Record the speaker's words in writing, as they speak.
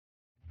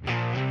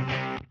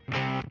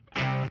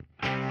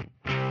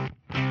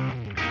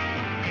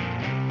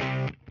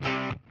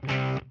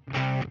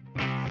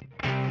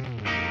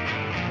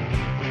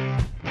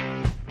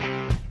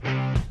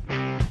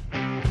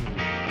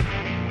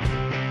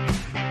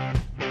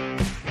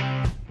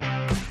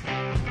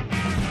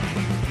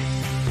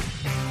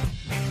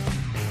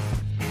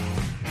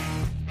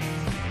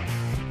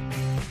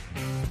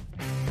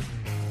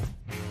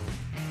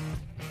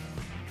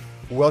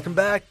Welcome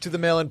back to the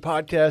Mail-In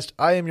Podcast.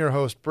 I am your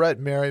host, Brett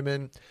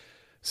Merriman.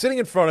 Sitting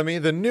in front of me,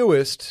 the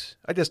newest,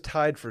 I just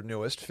tied for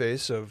newest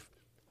face of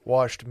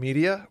Washed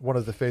Media, one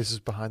of the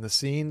faces behind the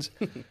scenes.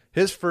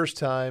 His first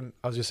time,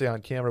 I was going to say on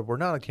camera, but we're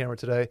not on camera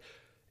today.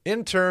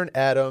 Intern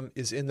Adam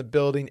is in the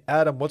building.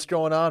 Adam, what's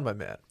going on, my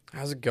man?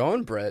 How's it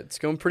going, Brett? It's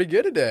going pretty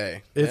good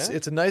today.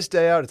 It's a nice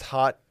day out. It's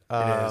hot.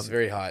 It is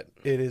very hot.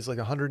 It is like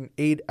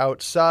 108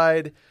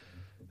 outside.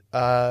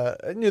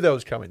 I knew that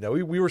was coming, though.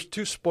 We were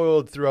too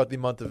spoiled throughout the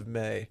month of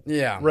May.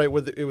 Yeah. Right,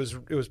 where it was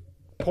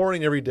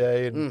pouring every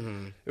day,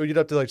 and it would get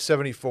up to like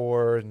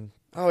 74. And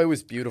oh, it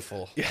was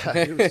beautiful. Yeah,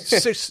 it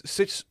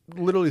was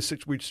literally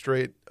 6 weeks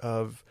straight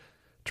of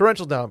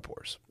torrential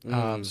downpours.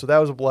 So that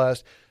was a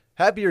blast.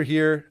 Happy you're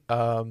here.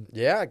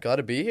 Yeah, glad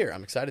to be here.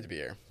 I'm excited to be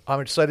here.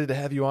 I'm excited to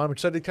have you on. I'm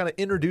excited to kind of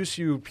introduce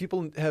you.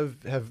 People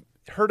have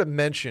heard a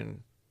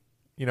mention,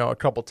 a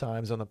couple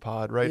times on the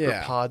pod, right? Yeah.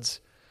 Or pods.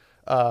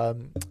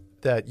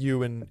 That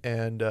you and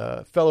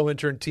fellow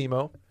intern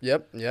Timo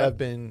have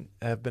been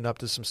up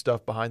to some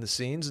stuff behind the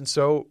scenes, and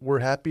so we're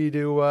happy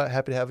to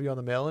have you on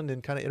the mail-in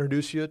and kind of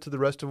introduce you to the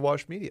rest of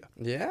Washed Media.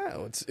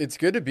 Yeah, it's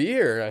good to be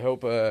here. I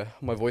hope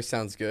my voice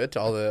sounds good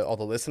to all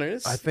the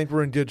listeners. I think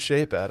we're in good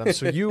shape, Adam.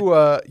 So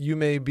you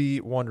may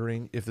be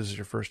wondering if this is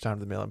your first time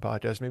to the Mail-In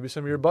Podcast. Maybe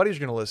some of your buddies are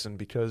going to listen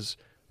because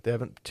they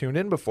haven't tuned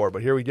in before,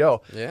 but here we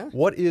go. Yeah.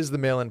 What is the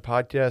Mail-In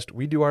Podcast?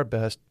 We do our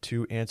best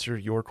to answer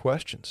your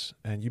questions.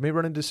 And you may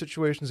run into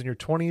situations in your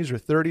 20s or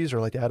 30s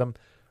or like Adam,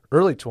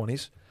 early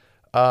 20s,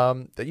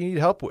 that you need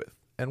help with.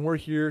 And we're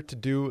here to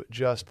do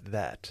just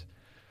that.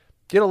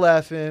 Get a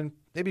laugh in,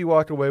 maybe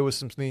walk away with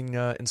something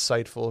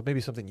insightful,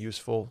 maybe something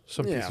useful,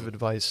 some piece of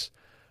advice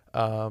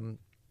that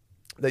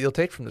you'll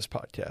take from this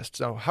podcast.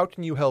 So how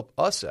can you help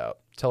us out?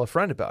 Tell a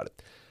friend about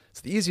it. It's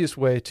the easiest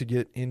way to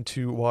get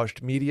into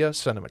Washed Media.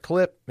 Send them a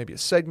clip, maybe a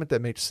segment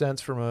that makes sense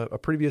from a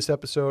previous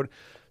episode.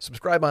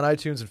 Subscribe on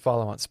iTunes and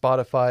follow on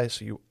Spotify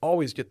so you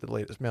always get the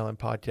latest Mail-In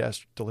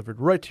Podcast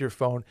delivered right to your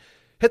phone.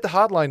 Hit the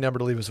hotline number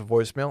to leave us a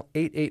voicemail,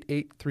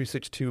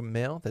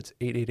 888-362-MAIL. That's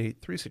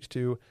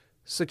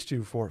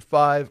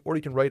 888-362-6245. Or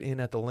you can write in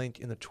at the link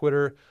in the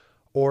Twitter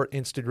or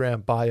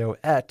Instagram bio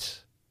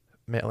at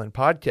Mail-In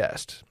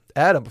Podcast.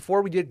 Adam,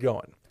 before we get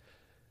going,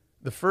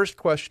 the first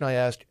question I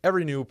ask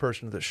every new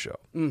person to this show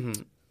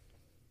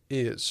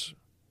is,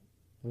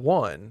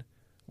 one,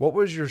 what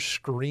was your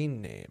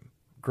screen name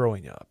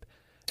growing up?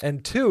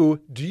 And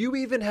two, do you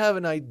even have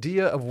an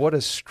idea of what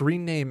a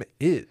screen name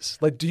is?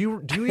 Like, do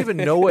you even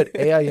know what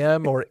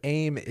AIM or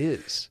AIM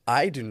is?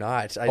 I do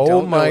not. I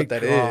don't know what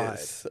that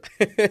is.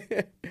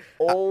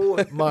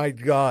 Oh my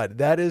God.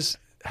 That is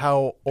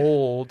how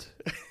old.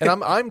 And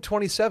I'm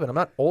 27. I'm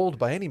not old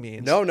by any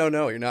means. No,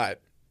 you're not.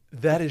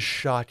 That is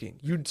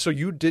shocking. So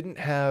you didn't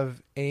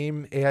have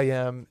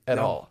AIM at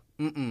all?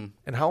 Mm-mm.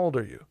 And how old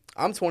are you?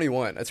 I'm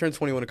 21. I turned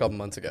 21 a couple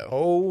months ago.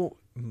 Oh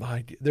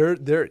my!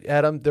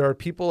 Adam. There are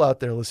people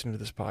out there listening to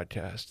this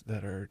podcast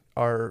that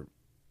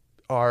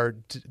are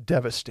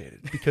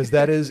devastated because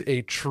that is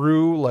a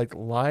true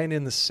line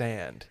in the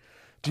sand.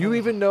 Do you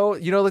even know?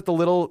 Like the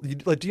little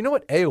do you know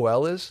what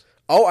AOL is?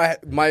 Oh,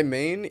 my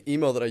main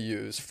email that I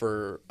use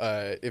for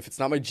if it's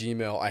not my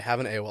Gmail, I have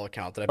an AOL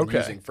account that I've been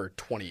using for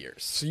 20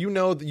 years. So you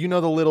know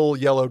the little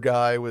yellow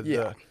guy with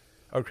the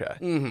okay.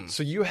 Mm-hmm.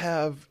 So do you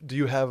have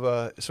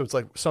so it's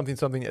like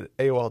something at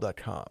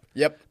AOL.com.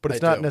 Yep. But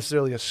it's not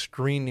necessarily a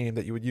screen name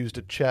that you would use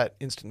to chat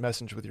instant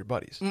message with your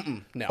buddies.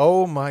 No.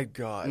 Oh my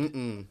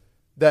God.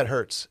 That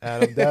hurts,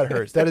 Adam. That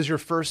hurts. That is your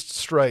first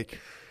strike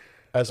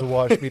as a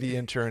Washed Media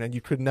intern, and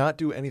you could not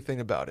do anything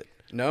about it.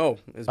 No,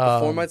 it was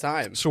before my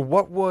time. So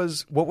what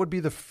would be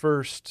the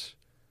first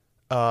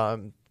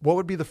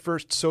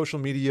social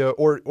media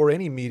or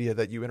any media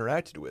that you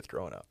interacted with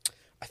growing up?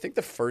 I think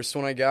the first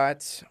one I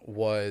got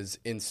was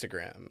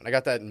Instagram. I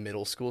got that in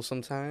middle school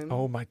sometime.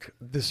 Oh my,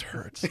 this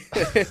hurts.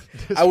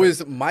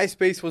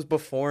 MySpace was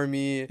before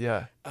me.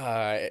 Yeah.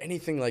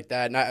 Anything like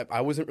that. And I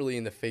wasn't really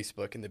into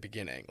Facebook in the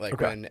beginning,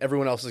 when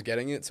everyone else was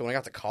getting it. So when I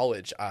got to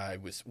college, I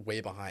was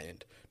way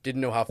behind. Didn't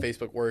know how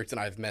Facebook worked,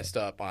 and I've messed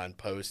up on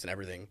posts and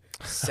everything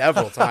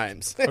several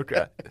times.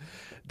 Okay.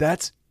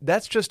 That's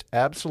just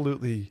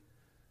absolutely,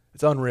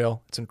 it's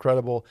unreal. It's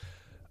incredible.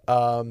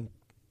 So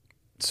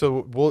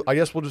I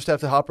guess we'll just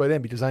have to hop right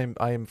in because I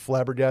am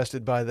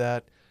flabbergasted by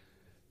that,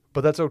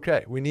 but that's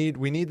okay. We need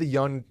the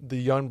young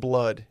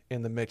blood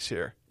in the mix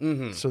here.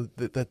 Mm-hmm. So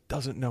that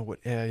doesn't know what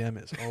AIM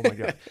is. Oh my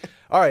God!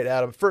 All right,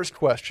 Adam. First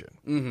question.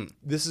 Mm-hmm.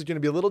 This is going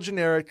to be a little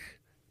generic,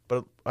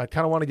 but I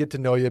kind of want to get to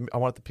know you. I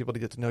want the people to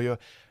get to know you.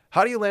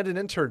 How do you land an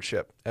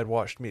internship at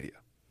Washed Media?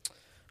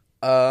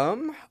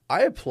 I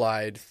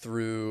applied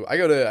through. I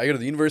go to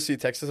the University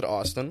of Texas at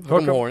Austin.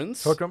 Hook 'em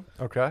Horns. Hook 'em.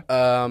 Okay.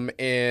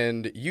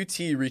 And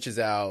UT reaches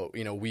out,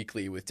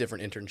 weekly with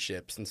different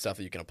internships and stuff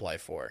that you can apply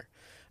for.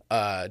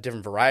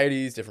 Different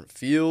varieties, different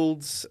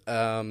fields.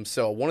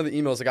 So one of the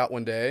emails I got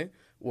one day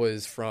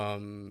was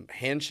from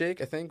Handshake,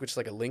 I think, which is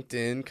like a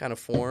LinkedIn kind of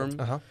form.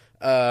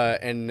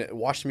 And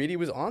Washed Media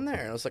was on there,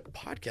 and I was like, a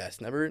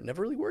podcast. Never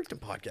really worked in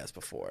podcasts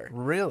before.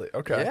 Really?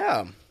 Okay.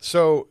 Yeah.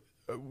 So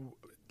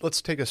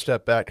let's take a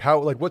step back.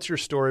 What's your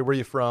story? Where are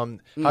you from?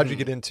 How'd you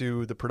get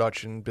into the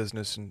production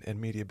business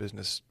and media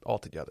business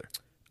altogether?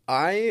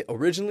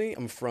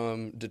 I'm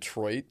from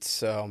Detroit,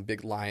 so I'm a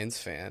big Lions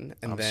fan.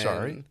 And I'm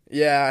sorry.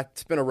 Yeah,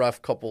 it's been a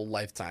rough couple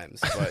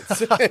lifetimes,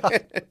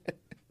 but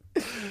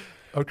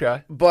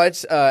Okay.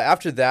 But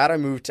after that, I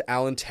moved to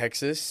Allen,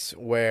 Texas,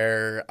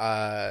 where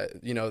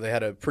they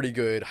had a pretty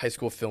good high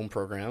school film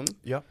program.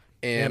 Yep.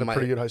 And a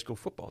pretty good high school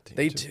football team.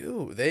 They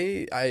do.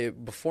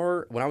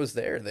 When I was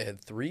there, they had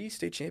 3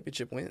 state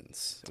championship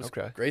wins. It was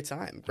a great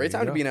time. Great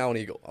time to be an Allen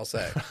Eagle, I'll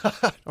say.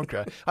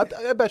 Okay.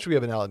 I bet you we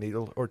have an Allen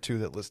Eagle or 2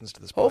 that listens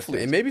to this podcast.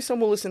 Hopefully. And maybe some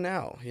will listen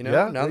now.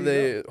 Now that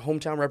they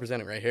hometown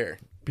representing right here.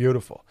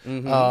 Beautiful.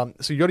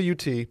 Mm-hmm. So you go to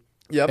UT.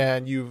 Yep.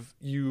 And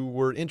you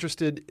were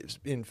interested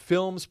in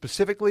film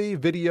specifically,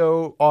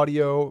 video,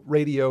 audio,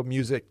 radio,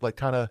 music, like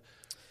kind of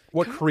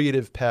what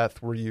creative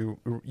path were you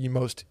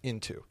most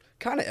into?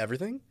 Kind of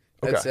everything.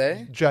 I'd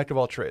say. Jack of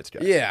all trades,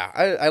 guys. Yeah.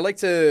 I like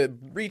to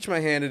reach my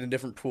hand into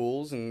different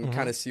pools and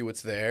kind of see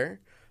what's there.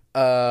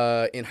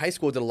 In high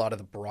school, I did a lot of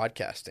the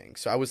broadcasting.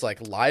 So I was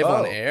like live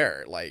on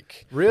air,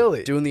 like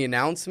really doing the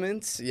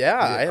announcements. Yeah.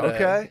 I had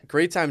a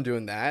great time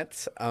doing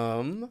that.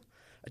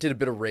 I did a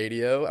bit of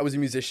radio. I was a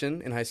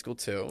musician in high school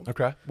too.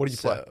 Okay. What do you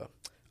play?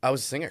 I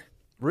was a singer.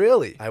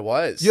 Really? I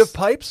was. You have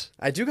pipes?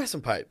 I do got some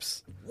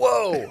pipes.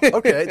 Whoa.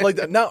 Okay.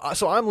 Like now,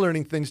 so I'm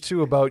learning things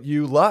too about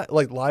you,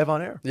 live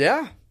on air.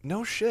 Yeah.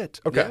 No shit.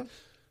 Okay. Yeah.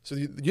 So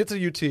you get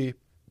to UT.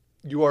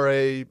 You are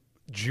a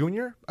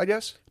junior, I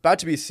guess. About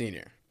to be a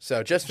senior.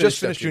 So just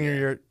finished junior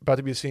year. About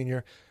to be a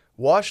senior.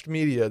 Washed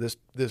Media,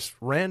 this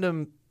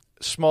random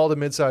small to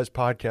mid-sized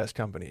podcast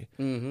company,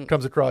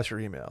 comes across your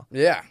email.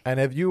 Yeah. And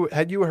had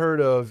you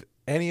heard of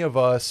any of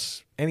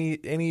us,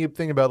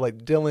 anything about like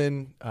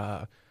Dylan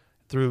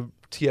through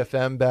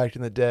TFM back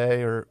in the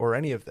day or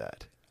any of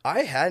that?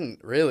 I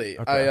hadn't really.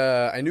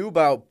 Okay. I knew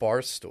about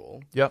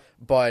Barstool. Yep.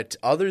 But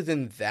other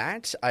than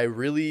that, I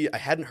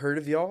hadn't heard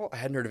of y'all. I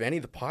hadn't heard of any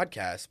of the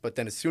podcasts. But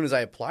then as soon as I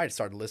applied, I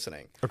started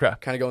listening. Okay.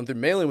 Kind of going through.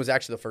 Mail-In was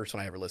actually the first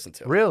one I ever listened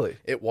to. Really?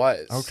 It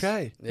was.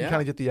 Okay. Yeah. You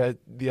kind of get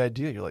the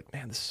idea. You're like,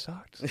 man, this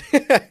sucks.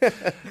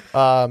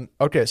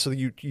 Okay. So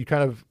you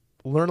kind of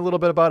learn a little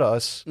bit about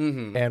us.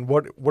 Mm-hmm. And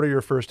what are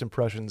your first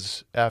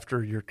impressions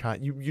after you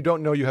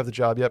don't know you have the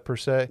job yet per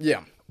se.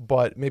 Yeah.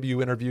 But maybe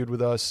you interviewed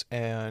with us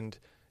and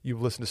you've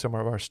listened to some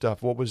of our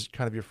stuff. What was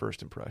kind of your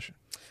first impression?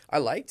 I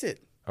liked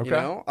it. Okay.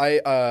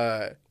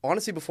 I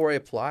honestly, before I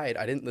applied,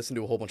 I didn't listen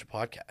to a whole bunch of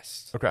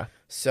podcasts. Okay.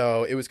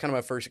 So it was kind of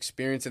my first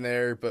experience in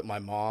there, but my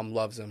mom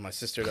loves them. My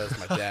sister does,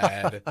 my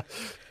dad.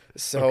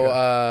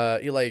 So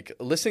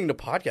listening to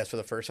podcasts for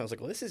the first time, I was like,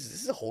 well, this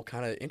is a whole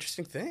kind of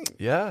interesting thing.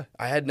 Yeah.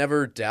 I had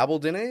never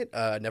dabbled in it.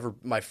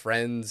 My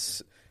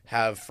friends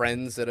have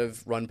friends that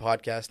have run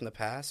podcasts in the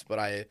past, but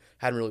I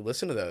hadn't really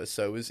listened to those.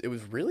 So it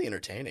was really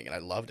entertaining, and I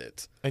loved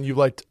it. And you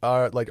liked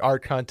our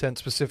content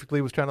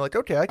specifically was kind of like,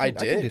 okay, I can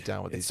get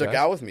down with these guys. It stuck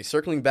out with me.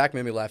 Circling Back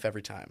made me laugh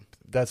every time.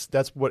 That's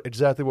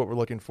exactly what we're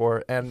looking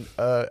for. And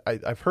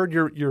I've heard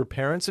your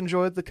parents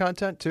enjoyed the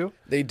content too.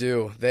 They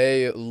do.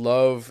 They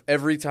love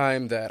every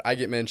time that I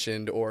get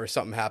mentioned or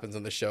something happens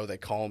on the show. They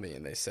call me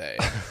and they say,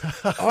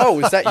 "Oh,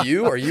 is that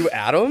you? Are you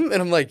Adam?"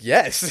 And I'm like,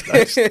 "Yes,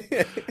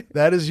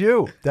 that is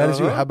you. That is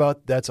you." How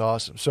about that's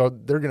awesome. So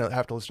they're gonna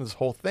have to listen to this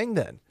whole thing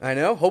then. I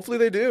know. Hopefully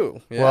they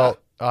do. Yeah. Well,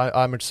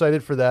 I'm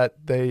excited for that.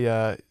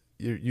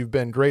 You've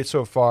been great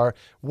so far.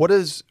 What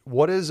is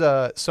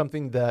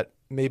something that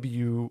maybe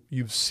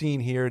you've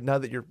seen here now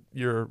that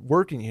you're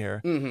working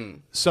here? Mm-hmm.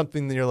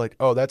 Something that you're like,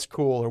 oh, that's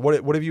cool, or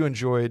what have you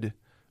enjoyed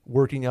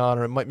working on,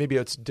 or maybe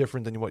it's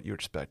different than what you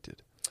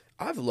expected.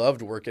 I've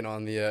loved working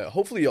on the.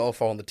 Hopefully, you all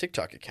follow on the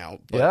TikTok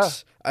account. But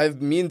yeah.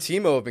 Me and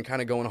Timo have been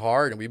kind of going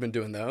hard, and we've been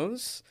doing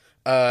those.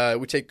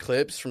 We take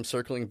clips from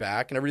Circling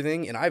Back and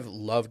everything, and I've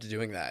loved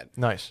doing that.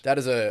 Nice. That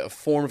is a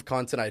form of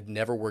content I'd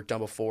never worked on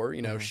before,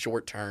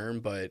 short term,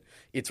 but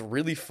it's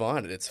really fun,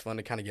 and it's fun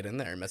to kind of get in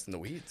there and mess in the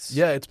weeds.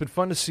 Yeah, it's been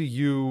fun to see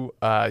you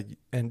and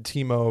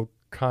Timo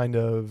kind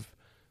of,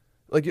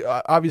 like,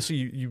 obviously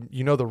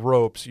you know the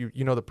ropes, you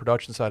know the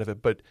production side of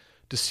it, but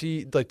to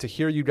see, like, to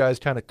hear you guys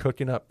kind of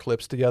cooking up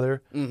clips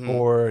together,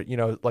 or,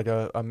 like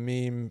a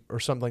meme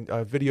or something,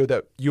 a video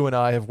that you and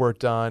I have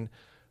worked on,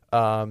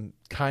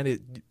 kind of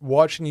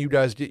watching you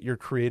guys get your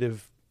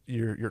creative,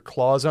 your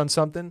claws on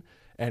something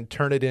and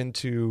turn it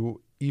into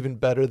even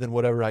better than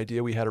whatever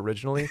idea we had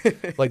originally.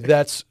 Like,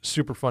 that's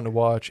super fun to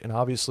watch. And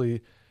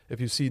obviously, if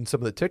you've seen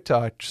some of the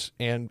TikToks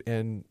and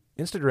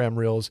Instagram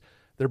reels,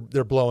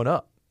 they're blowing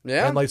up.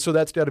 Yeah. And so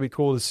that's got to be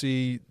cool to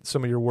see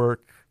some of your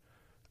work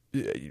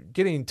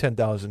getting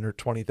 10,000 or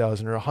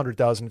 20,000 or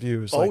 100,000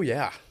 views. Oh,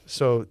 yeah.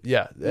 So,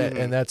 yeah.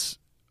 And that's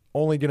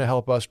only going to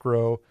help us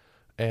grow.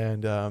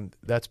 And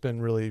that's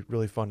been really,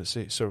 really fun to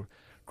see. So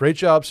great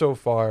job so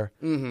far.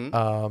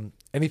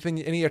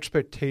 Any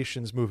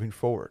expectations moving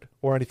forward,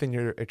 or anything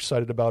you're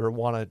excited about or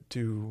want to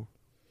do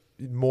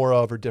more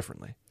of or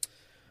differently?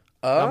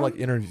 I'm like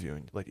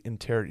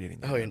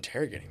interrogating you. Oh, you're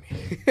interrogating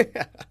me.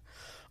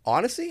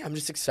 Honestly, I'm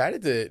just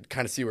excited to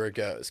kind of see where it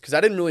goes because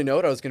I didn't really know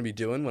what I was going to be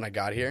doing when I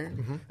got here.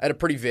 Mm-hmm. I had a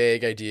pretty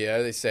vague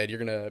idea. They said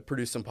you're going to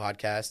produce some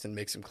podcasts and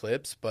make some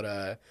clips,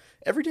 but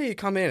every day you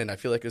come in and I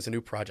feel like there's a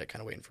new project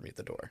kind of waiting for me at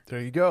the door.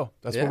 There you go.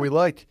 That's Yeah. what we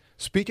like.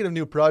 Speaking of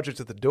new projects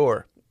at the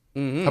door,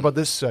 Mm-hmm. how about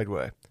this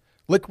segue?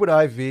 Liquid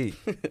IV.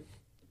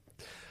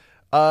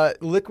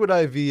 Liquid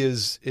IV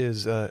is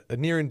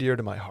near and dear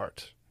to my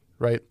heart,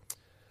 right?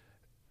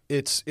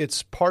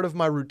 It's part of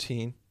my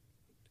routine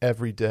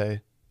every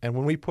day. And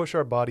when we push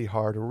our body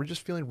hard or we're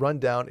just feeling run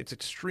down, it's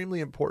extremely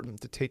important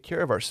to take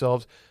care of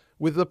ourselves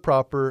with the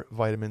proper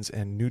vitamins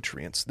and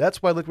nutrients.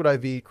 That's why Liquid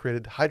IV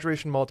created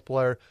Hydration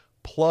Multiplier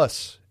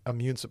plus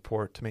immune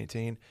support to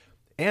maintain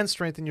and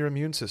strengthen your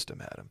immune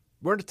system, Adam.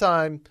 We're at a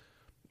time,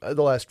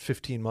 the last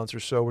 15 months or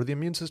so, where the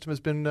immune system has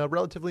been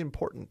relatively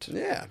important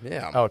Yeah.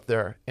 out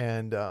there.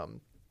 And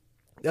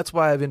that's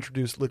why I've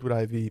introduced Liquid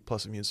IV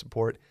plus immune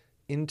support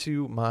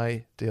into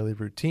my daily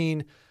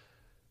routine.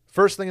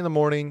 First thing in the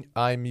morning,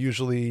 I'm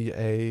usually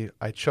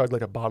I chug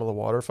like a bottle of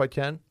water if I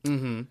can.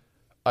 Mm-hmm.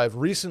 I've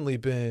recently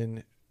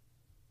been,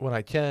 when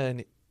I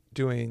can,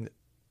 doing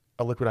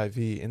a Liquid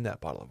IV in that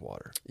bottle of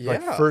water. Yeah.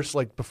 Like first,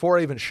 like before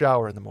I even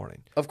shower in the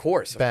morning. Of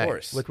course, Bang, of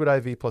course. Liquid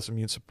IV plus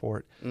immune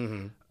support.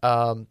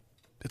 Mm-hmm.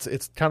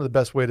 It's kind of the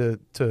best way to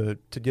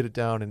get it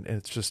down, and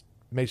it's just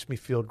makes me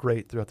feel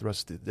great throughout the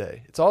rest of the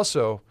day. It's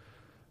also,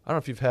 I don't know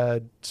if you've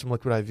had some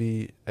Liquid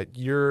IV at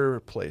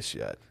your place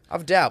yet.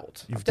 I've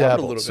dabbled. You've I've dabbled dabbled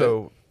a little bit.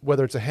 So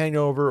whether it's a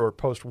hangover or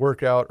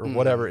post-workout or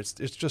whatever, it's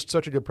just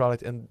such a good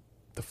product, and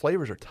the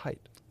flavors are tight.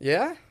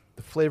 Yeah?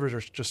 The flavors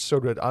are just so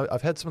good.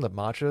 I've had some of the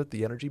matcha,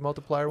 the energy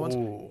multiplier ones.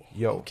 Ooh,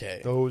 Yo,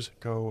 okay. those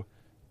go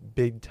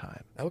big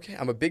time. Okay,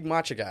 I'm a big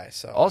matcha guy,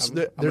 so Also, I'm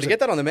going there's to get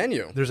that on the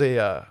menu. There's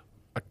a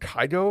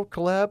Kaigo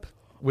collab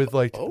with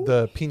like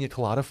the pina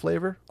colada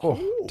flavor. Oh,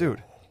 Ooh.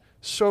 dude,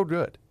 so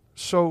good,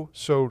 so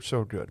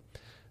good.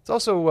 It's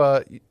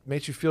also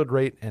makes you feel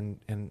great, and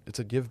it's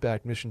a give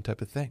back mission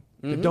type of thing.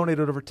 They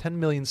donated over 10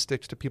 million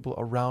sticks to people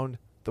around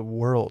the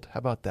world. How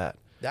about that?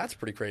 That's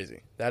pretty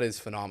crazy. That is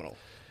phenomenal.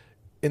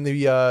 In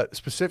the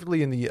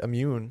specifically in the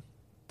immune,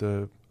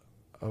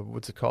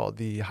 what's it called?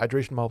 The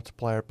hydration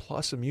multiplier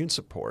plus immune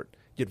support.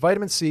 Get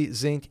vitamin C,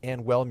 zinc,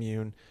 and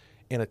Wellmune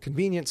in a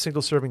convenient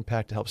single serving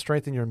pack to help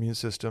strengthen your immune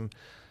system.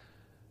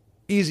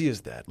 Easy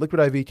as that. Liquid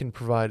IV can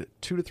provide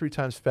 2 to 3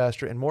 times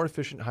faster and more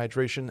efficient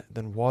hydration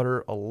than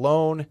water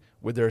alone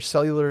with their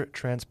cellular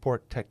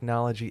transport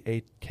technology,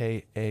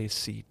 aka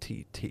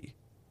CTT.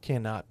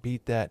 Cannot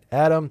beat that.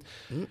 Adam,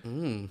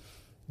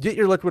 get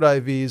your Liquid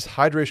IV's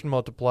Hydration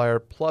Multiplier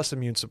plus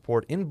immune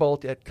support in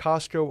bulk at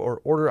Costco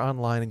or order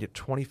online and get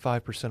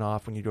 25%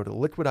 off when you go to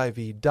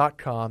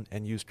liquidiv.com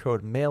and use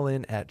code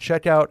MAILIN at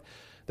checkout.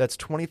 That's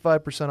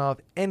 25% off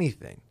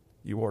anything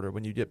you order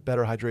when you get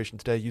better hydration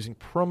today using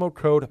promo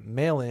code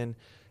MAILIN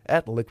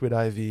at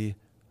liquidiv.com.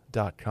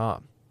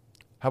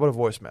 How about a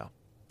voicemail?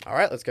 All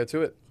right, let's go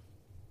to it.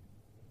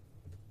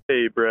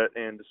 Hey, Brett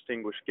and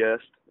distinguished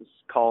guest. This is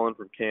Colin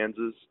from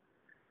Kansas.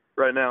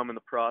 Right now I'm in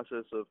the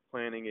process of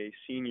planning a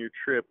senior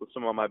trip with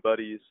some of my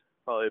buddies,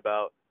 probably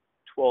about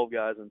 12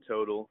 guys in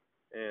total,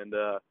 and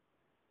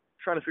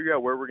trying to figure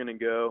out where we're going to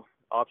go.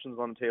 Options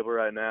on the table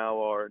right now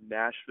are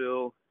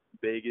Nashville,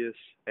 Vegas,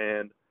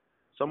 and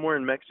somewhere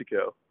in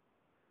Mexico.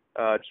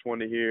 Just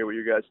wanted to hear what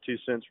your guys' 2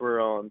 cents were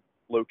on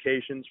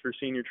locations for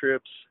senior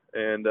trips,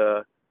 and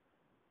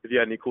if you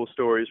had any cool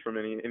stories from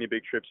any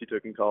big trips you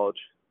took in college.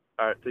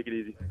 All right, take it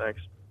easy. Thanks.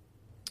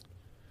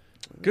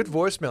 Good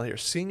voicemail here.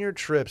 Senior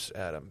trips,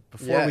 Adam.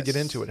 Before we get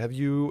into it, have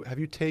you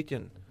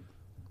taken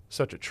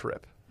such a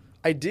trip?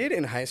 I did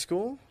in high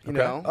school, you Okay.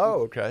 know. Oh,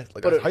 okay.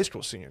 Like But a high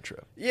school senior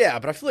trip. Yeah,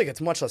 but I feel like it's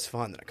much less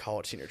fun than a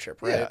college senior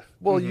trip, right? Yeah.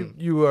 Well,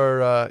 you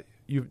are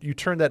you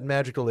turn that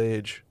magical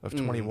age of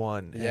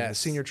 21, and the Yes.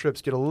 senior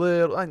trips get a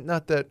little.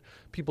 Not that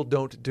people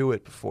don't do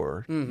it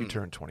before you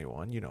turn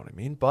 21. You know what I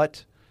mean?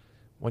 But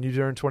when you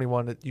turn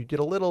 21, you get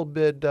a little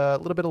bit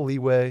of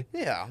leeway.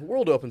 Yeah,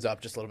 world opens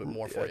up just a little bit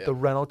more for you. The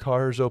rental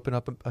cars open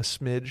up a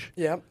smidge.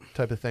 Yep.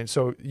 Type of thing.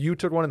 So you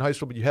took one in high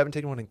school, but you haven't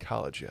taken one in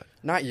college yet.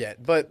 Not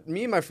yet, but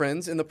me and my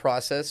friends in the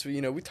process,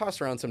 we tossed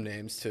around some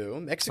names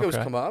too. Mexico's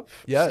Okay. come up.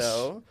 Yes.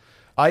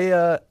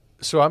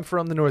 So I'm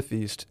from the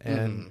Northeast,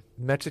 and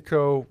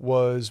Mexico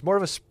was more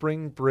of a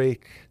spring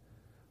break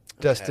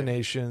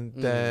destination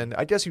than,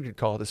 I guess you could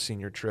call it a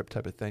senior trip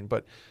type of thing.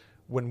 But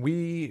when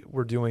we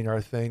were doing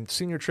our thing,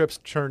 senior trips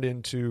turned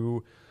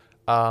into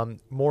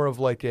more of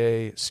like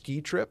a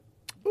ski trip,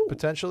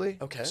 potentially.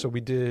 Okay. So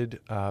we did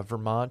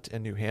Vermont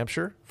and New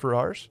Hampshire for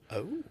ours.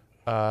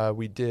 Oh.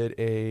 We did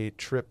a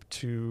trip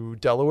to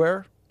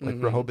Delaware,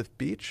 like Rehoboth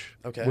Beach,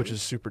 Okay. which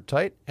is super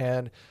tight.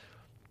 And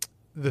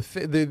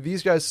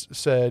these guys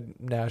said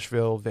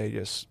Nashville,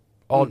 Vegas,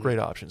 all great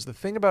options. The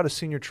thing about a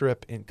senior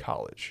trip in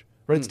college,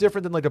 right? It's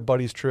different than like a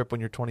buddy's trip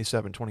when you're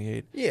 27,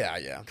 28.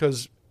 Yeah.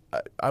 Because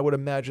I would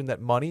imagine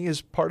that money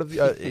is part of the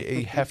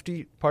a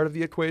hefty part of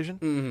the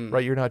equation,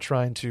 right? You're not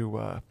trying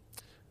to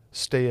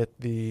stay at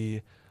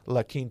the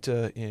La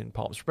Quinta in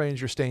Palm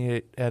Springs. You're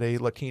staying at a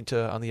La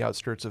Quinta on the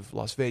outskirts of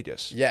Las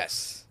Vegas.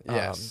 Yes.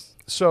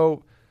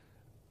 So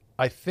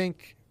I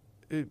think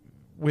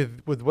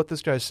with what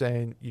this guy's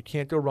saying, you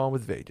can't go wrong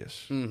with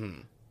Vegas.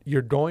 Mm-hmm.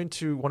 You're going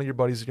to, one of your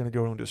buddies is going to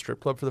go into a strip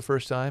club for the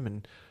first time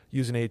and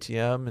use an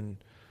ATM and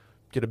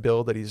get a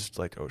bill that he's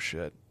like, oh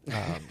shit,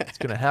 it's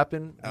going to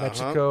happen.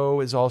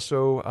 Mexico is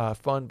also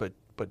fun, but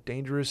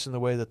dangerous in the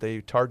way that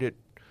they target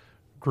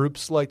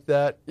groups like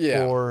that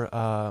for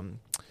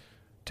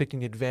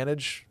taking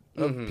advantage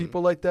of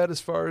people like that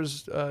as far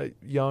as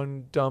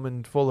young, dumb,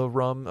 and full of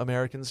rum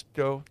Americans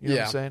go. You know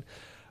what I'm saying?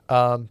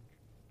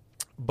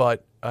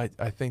 But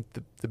I think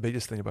the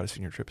biggest thing about a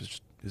senior trip is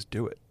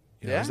do it.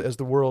 You know, as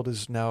the world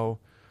is now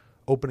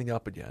opening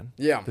up again,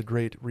 the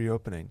great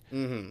reopening,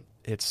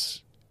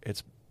 it's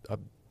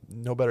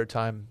no better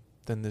time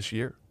than this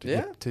year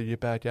to get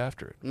back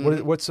after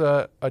it. What's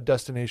a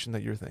destination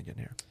that you're thinking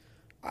here?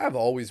 I've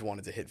always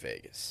wanted to hit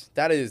Vegas.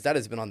 That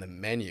has been on the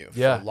menu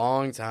for a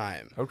long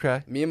time.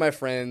 Okay. Me and my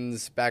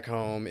friends back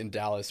home in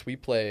Dallas, we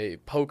play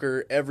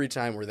poker every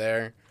time we're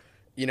there.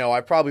 You know,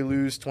 I probably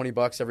lose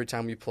 $20 every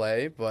time we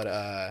play,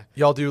 but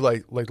y'all do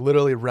like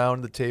literally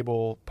round the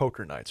table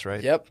poker nights,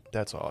 right? Yep.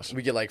 That's awesome.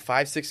 We get like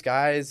 5-6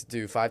 guys,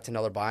 do $5,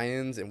 $10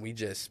 buy-ins, and we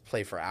just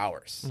play for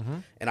hours. Mm-hmm.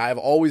 And I've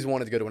always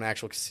wanted to go to an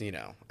actual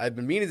casino. I've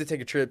been meaning to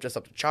take a trip just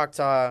up to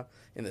Choctaw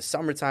in the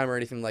summertime or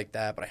anything like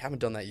that, but I haven't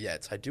done that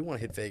yet. So I do want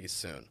to hit Vegas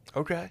soon.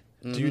 Okay.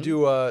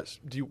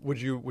 Mm-hmm.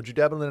 Would you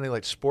dabble in any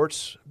like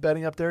sports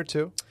betting up there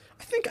too?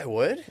 I think I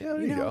would. Yeah,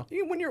 there you go.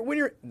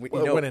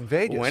 When in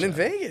Vegas. When in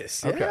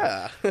Vegas,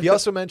 yeah. Okay. He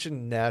also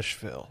mentioned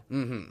Nashville,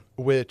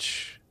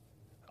 which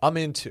I'm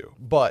into,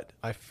 but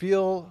I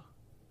feel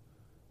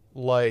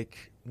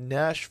like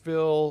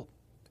Nashville,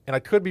 and I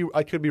could be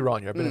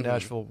wrong here. I've been in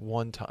Nashville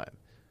one time.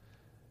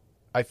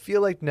 I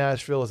feel like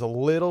Nashville is a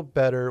little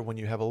better when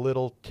you have a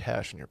little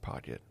cash in your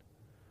pocket.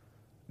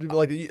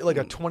 Like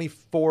a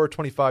 24,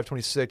 25,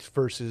 26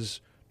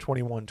 versus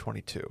 21,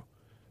 22.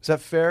 Is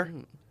that fair?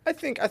 I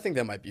think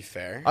that might be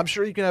fair. I'm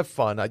sure you can have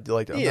fun. I'm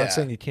not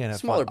saying you can't have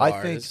smaller fun.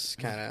 Bars, I think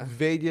kinda.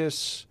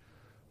 Vegas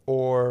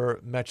or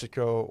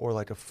Mexico or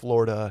like a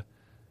Florida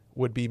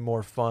would be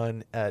more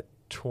fun at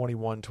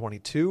 21,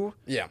 22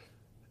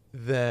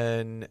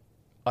 than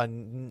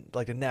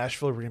like a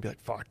Nashville where you're going to be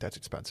like, fuck, that's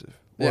expensive.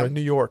 Or a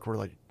New York where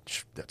like,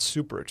 that's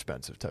super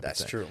expensive type of thing.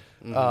 That's true.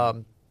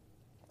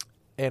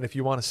 And if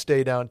you want to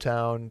stay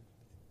downtown,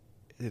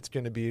 it's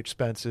going to be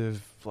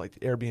expensive. Like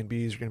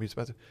Airbnbs are going to be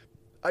expensive.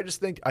 I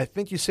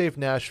think you save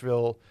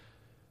Nashville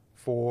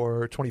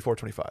for 24,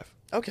 25.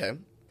 Okay.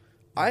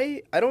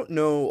 I don't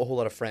know a whole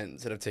lot of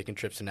friends that have taken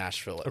trips to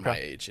Nashville at my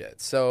age yet.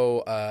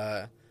 So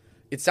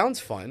it sounds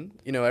fun.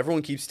 You know,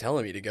 everyone keeps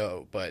telling me to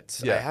go, but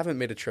I haven't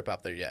made a trip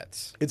out there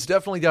yet. It's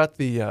definitely got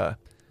the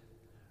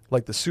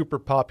like the super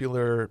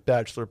popular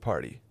bachelor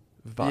party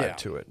vibe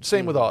to it.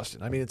 Same with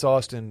Austin. I mean, it's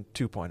Austin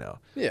 2.0.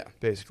 Yeah.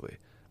 Basically.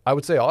 I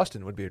would say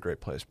Austin would be a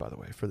great place, by the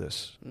way, for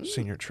this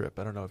senior trip.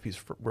 I don't know if he's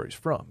where he's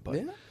from, but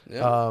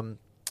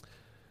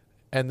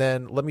and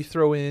then let me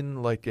throw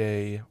in like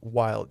a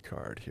wild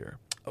card here.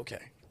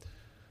 Okay.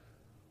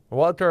 A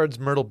wild card's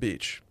Myrtle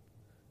Beach.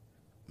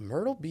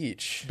 Myrtle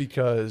Beach,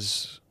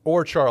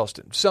 or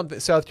Charleston, something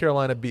South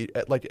Carolina beach,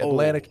 like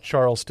Atlantic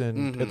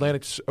Charleston,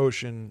 Atlantic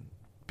Ocean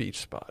beach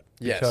spot.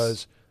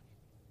 Because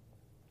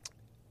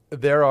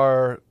there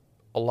are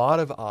a lot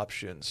of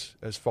options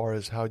as far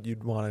as how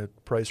you'd want to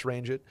price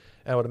range it.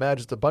 And I would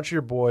imagine it's a bunch of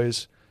your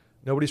boys.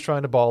 Nobody's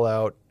trying to ball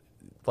out.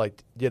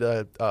 Like get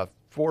a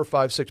 4,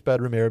 5, 6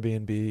 bedroom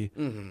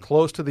Airbnb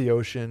close to the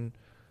ocean,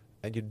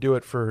 and you do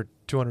it for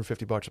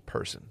 $250 a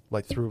person,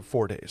 like through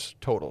 4 days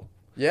total.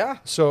 Yeah.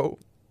 So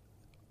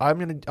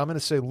I'm gonna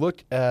say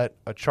look at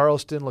a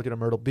Charleston, look at a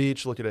Myrtle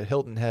Beach, look at a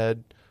Hilton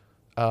Head.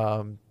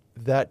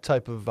 That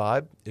type of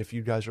vibe, if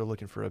you guys are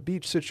looking for a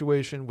beach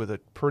situation with a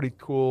pretty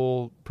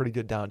cool, pretty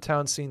good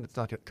downtown scene that's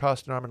not going to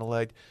cost an arm and a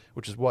leg,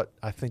 which is what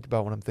I think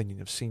about when I'm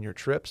thinking of senior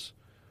trips.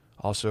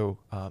 Also,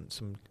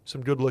 some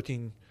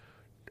good-looking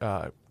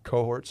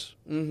cohorts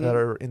that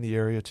are in the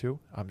area too.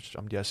 I'm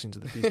guessing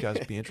that these guys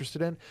would be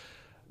interested in.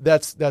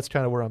 That's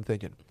kind of where I'm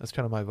thinking. That's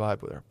kind of my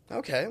vibe with her.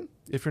 Okay.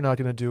 If you're not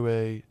going to do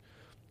a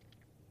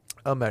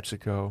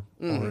Mexico,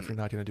 or if you're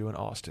not going to do an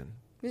Austin.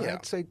 Yeah.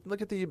 I'd say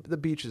look at the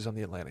beaches on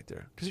the Atlantic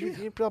there, because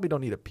you probably don't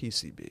need a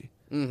PCB.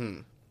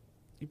 A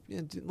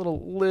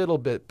little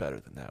bit better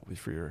than that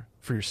for your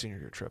senior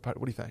year trip. What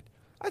do you think?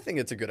 I think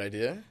it's a good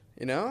idea.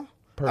 You know,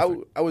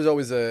 perfect. I was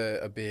always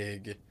a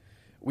big.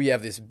 We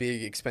have this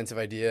big expensive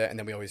idea, and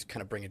then we always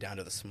kind of bring it down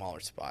to the smaller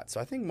spot.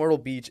 So I think Myrtle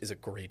Beach is a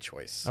great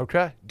choice.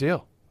 Okay,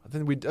 deal. I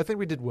think we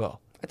did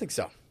well. I think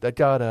so. That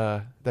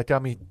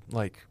got me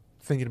like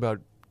thinking about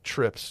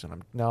trips,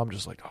 and I'm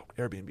just like, oh,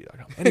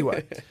 Airbnb.com.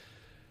 Anyway.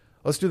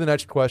 Let's do the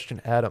next question,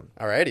 Adam.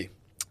 Alrighty.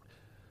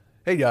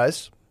 Hey,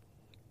 guys.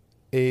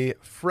 A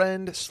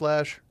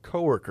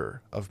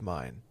friend/coworker of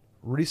mine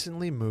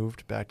recently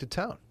moved back to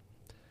town.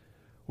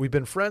 We've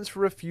been friends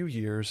for a few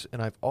years,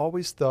 and I've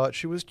always thought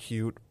she was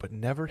cute, but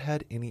never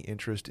had any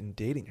interest in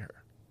dating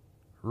her.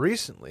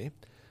 Recently,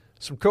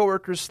 some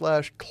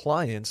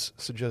coworkers/clients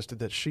suggested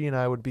that she and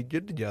I would be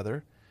good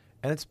together,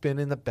 and it's been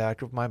in the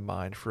back of my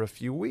mind for a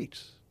few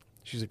weeks.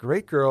 She's a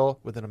great girl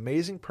with an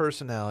amazing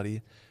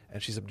personality,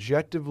 and she's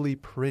objectively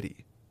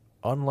pretty.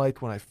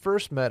 Unlike when I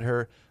first met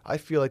her, I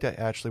feel like I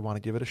actually want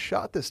to give it a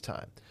shot this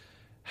time.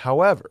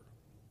 However,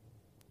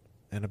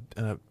 and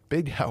a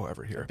big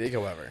however here. Big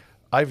however.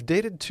 I've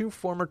dated 2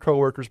 former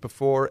coworkers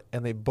before,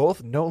 and they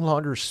both no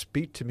longer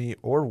speak to me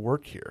or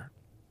work here.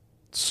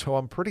 So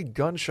I'm pretty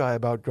gun-shy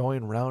about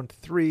going round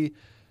 3,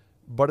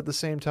 but at the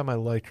same time, I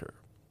like her.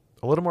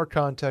 A little more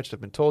context,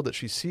 I've been told that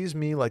she sees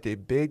me like a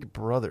big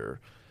brother,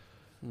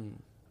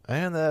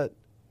 and that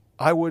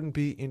I wouldn't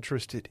be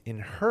interested in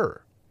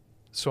her.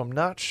 So I'm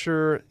not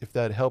sure if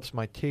that helps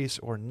my case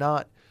or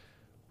not.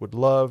 Would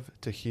love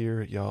to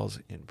hear y'all's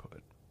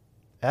input.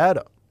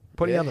 Adam,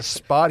 putting you on the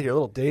spot here, a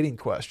little dating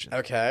question.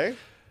 Okay.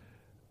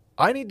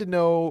 I need to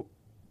know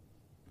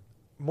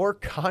more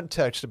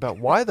context about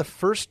why the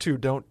first 2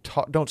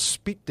 don't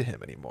speak to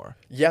him anymore.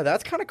 Yeah,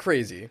 that's kind of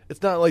crazy.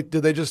 It's not like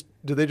did they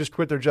just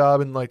quit their job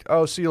and like,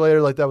 oh, see you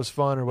later, like that was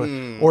fun, or what?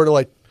 Or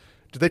like,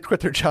 did they quit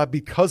their job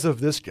because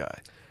of this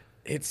guy?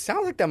 It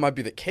sounds like that might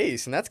be the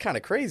case, and that's kind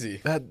of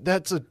crazy.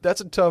 That's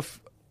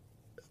tough.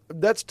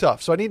 That's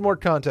tough. So I need more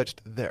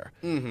context there.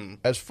 Mm-hmm.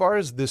 As far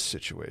as this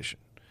situation,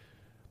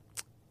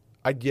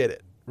 I get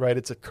it, right?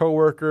 It's a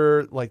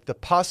coworker. Like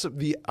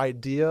the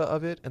idea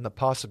of it and the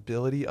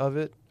possibility of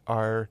it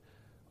are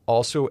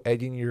also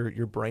egging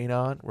your brain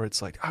on. Where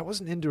it's like, I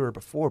wasn't into her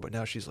before, but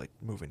now she's like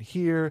moving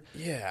here.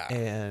 Yeah.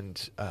 And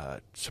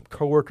some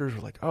coworkers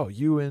were like, oh,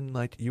 you and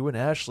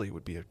Ashley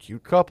would be a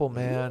cute couple,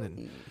 man,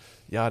 and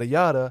yada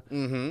yada.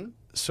 Mm-hmm.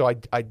 So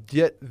I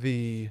get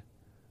the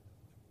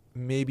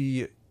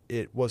maybe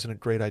it wasn't a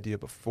great idea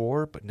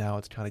before, but now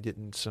it's kind of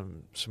getting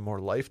some more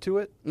life to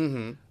it.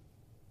 Mm-hmm.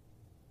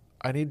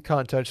 I need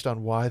context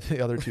on why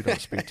the other 2 don't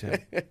speak to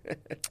him.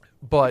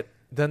 But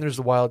then there's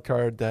the wild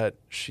card that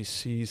she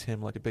sees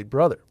him like a big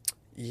brother.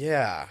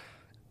 Yeah.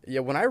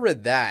 Yeah, when I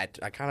read that,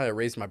 I kind of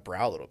raised my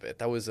brow a little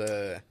bit.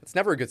 It's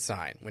never a good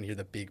sign when you're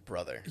the big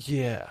brother.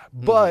 Yeah.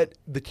 But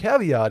the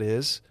caveat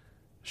is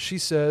she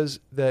says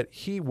that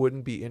he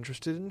wouldn't be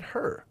interested in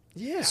her.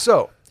 Yeah.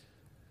 So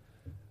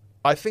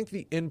I think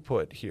the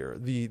input here,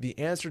 the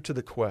answer to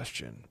the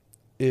question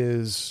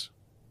is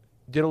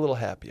get a little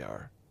happy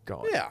hour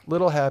going. Yeah.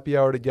 Little happy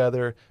hour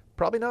together.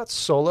 Probably not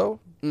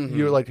solo. Mm-hmm.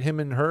 You're like him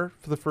and her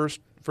for the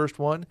first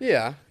one.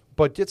 Yeah.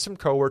 But get some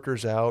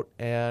coworkers out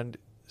and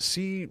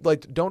see,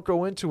 like, don't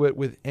go into it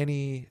with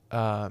any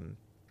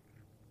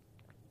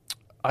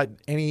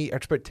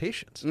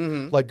expectations.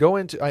 Mm-hmm. Like go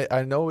into,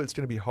 I know it's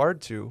going to be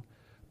hard to,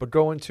 but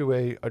go into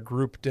a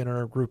group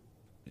dinner, group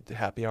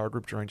happy hour,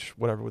 group drinks,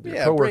 whatever with your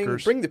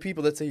coworkers. Bring the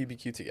people that say you'd be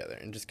cute together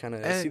and just kind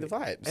of see the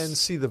vibes. And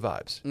see the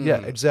vibes. Mm-hmm.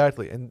 Yeah,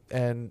 exactly.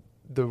 And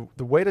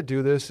the way to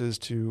do this is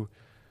to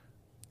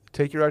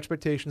take your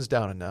expectations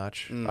down a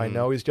notch. Mm-hmm. I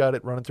know he's got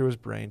it running through his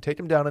brain. Take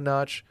him down a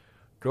notch.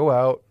 Go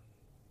out.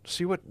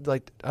 See what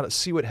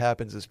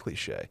happens is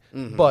cliche.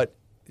 Mm-hmm. But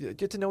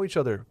get to know each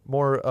other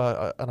more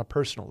on a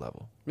personal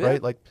level,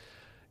 right? Like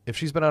if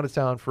she's been out of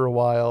town for a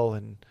while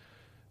and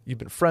you've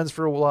been friends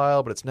for a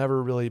while, but it's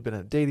never really been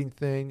a dating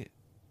thing,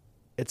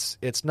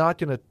 it's not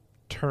going to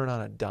turn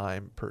on a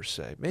dime per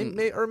se.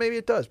 Or maybe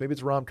it does. Maybe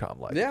it's rom-com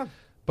like. Yeah.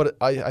 But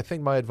I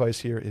think my advice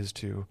here is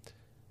to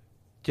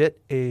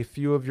get a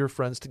few of your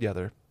friends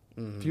together,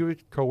 a few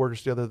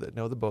coworkers together that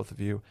know the both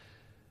of you,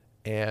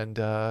 and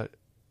go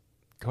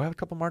have a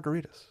couple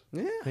margaritas.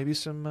 Yeah. Maybe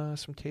some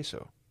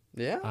queso.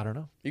 Yeah. I don't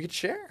know. You could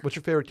share. What's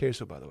your favorite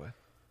queso, by the way?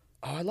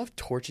 Oh, I love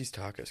Torchy's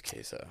Tacos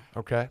queso.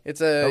 Okay.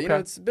 It's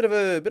it's a bit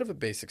of a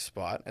basic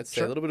spot. I'd say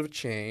Sure. a little bit of a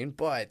chain,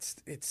 but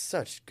it's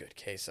such good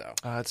queso.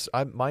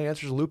 My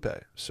answer is Lupe.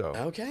 So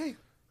Okay.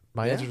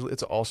 my answer is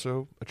it's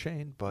also a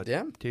chain, but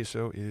Yeah.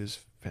 queso is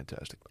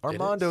fantastic. is.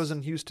 Armando's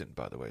in Houston,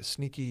 by the way.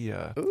 Sneaky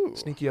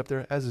up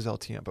there, as is El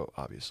Tiempo,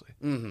 obviously.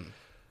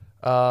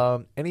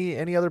 Mm-hmm.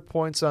 Any other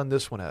points on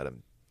this one,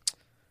 Adam?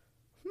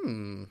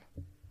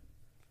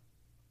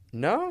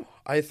 No,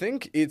 I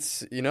think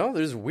it's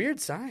there's weird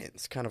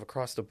signs kind of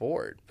across the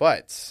board,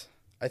 but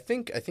I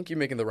think you're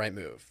making the right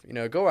move.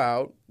 Go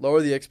out,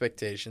 lower the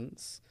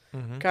expectations,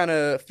 kind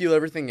of feel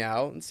everything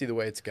out and see the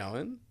way it's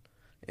going,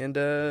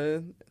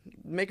 and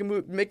make a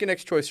move, make a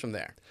next choice from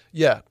there.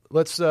 Yeah,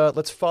 let's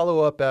follow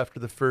up after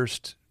the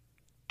first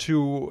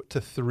 2 to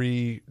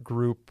 3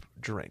 group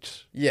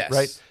drinks. Yes.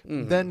 Right?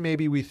 Mhm. Then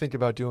maybe we think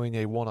about doing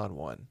a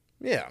one-on-one.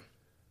 Yeah.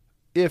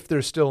 If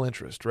there's still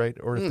interest, right?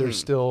 Or if there's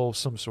still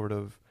some sort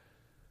of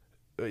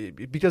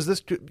because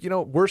this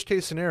worst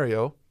case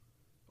scenario,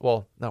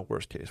 well, not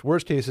worst case.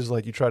 Worst case is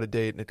like you try to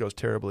date and it goes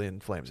terribly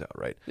and flames out,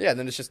 right? Yeah,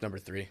 then it's just number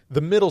 3.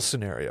 The middle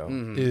scenario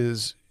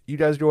is you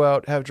guys go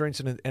out, have drinks,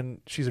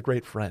 and she's a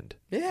great friend.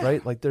 Yeah.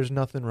 Right? Like there's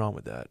nothing wrong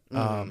with that.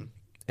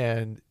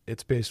 And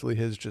it's basically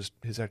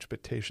his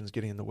expectations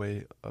getting in the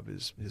way of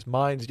his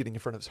mind's getting in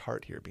front of his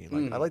heart here, being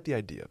like, I like the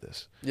idea of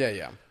this.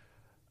 Yeah.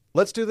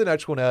 Let's do the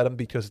next one, Adam,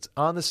 because it's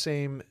on the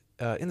same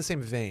in the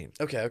same vein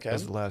Okay.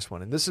 as the last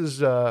one. And this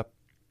is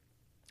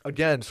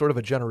again sort of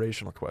a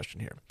generational question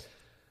here.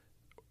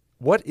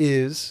 What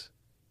is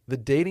the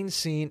dating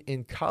scene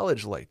in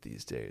college like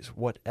these days?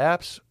 What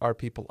apps are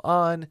people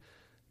on?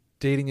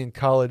 dating in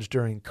college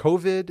during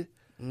COVID.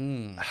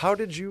 Mm. How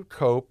did you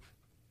cope?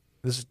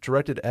 This is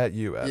directed at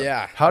you, Adam.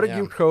 Yeah. How did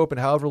you cope, and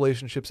how have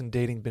relationships and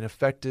dating been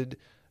affected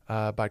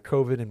by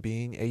COVID and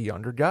being a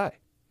younger guy?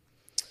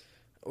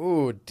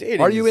 Ooh,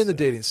 dating. Are you in the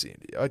dating scene?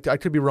 I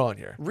could be wrong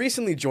here.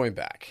 Recently joined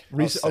back.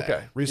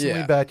 Okay, recently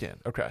Yeah. back in.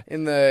 Okay.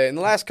 In the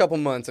last couple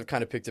months, I've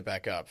kind of picked it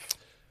back up.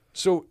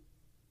 So,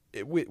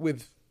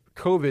 with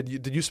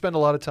COVID, did you spend a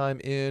lot of time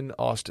in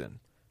Austin?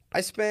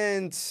 I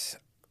spent,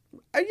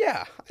 I'd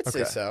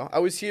say Okay. so. I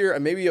was here,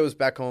 maybe I was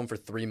back home for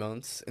 3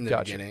 months in the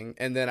Gotcha. beginning,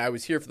 and then I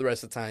was here for the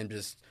rest of the time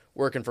just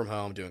working from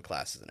home, doing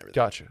classes and everything.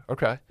 Gotcha.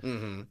 Okay.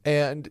 Mm-hmm.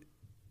 And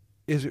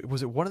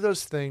was it one of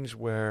those things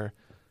where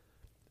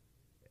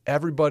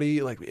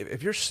everybody, like,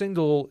 if you're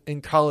single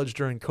in college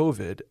during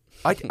COVID,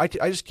 I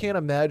just can't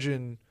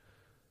imagine,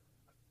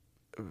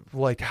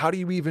 like, how do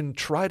you even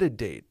try to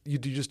date? Do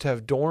you just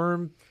have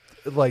dorm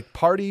like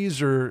parties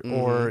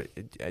or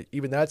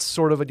even that's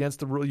sort of against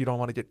the rule? You don't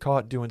want to get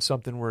caught doing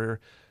something where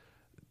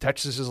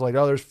Texas is like,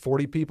 oh, there's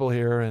 40 people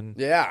here, and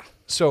Yeah.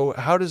 so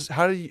how do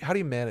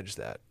you manage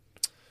that?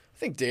 I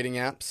think dating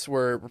apps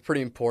were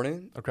pretty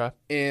important. Okay.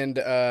 And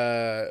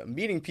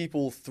meeting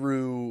people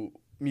through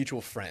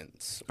mutual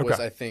friends was,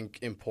 Okay. I think,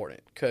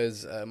 important.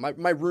 Because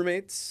my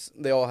roommates,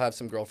 they all have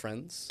some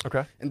girlfriends.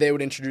 Okay. And they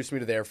would introduce me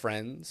to their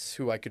friends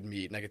who I could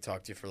meet and I could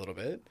talk to for a little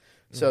bit.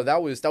 So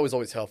that was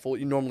always helpful.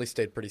 You normally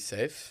stayed pretty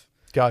safe.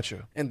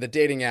 Gotcha. And the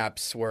dating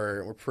apps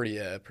were pretty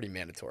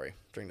mandatory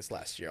during this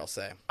last year, I'll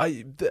say.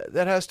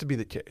 That has to be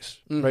the case,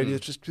 right?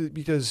 It's just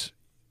because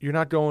you're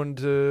not going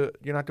to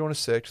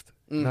Sixth,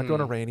 you're not going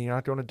to Rainy, you're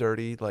not going to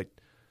Dirty, like,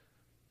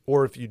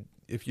 or if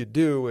you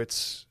do,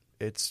 it's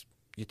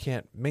you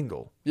can't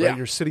mingle. Right? Yeah.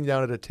 You're sitting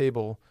down at a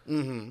table,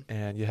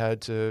 and you had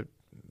to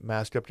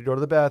mask up to go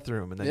to the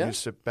bathroom, and then you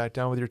sit back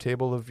down with your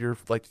table of your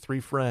like 3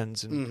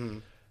 friends,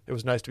 and it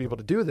was nice to be able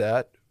to do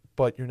that,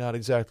 but you're not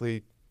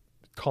exactly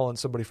calling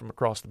somebody from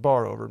across the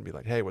bar over and be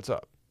like, hey, what's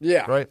up?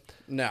 Yeah. Right?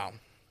 No.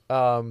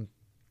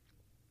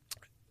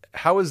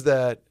 How is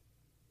that?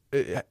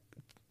 Let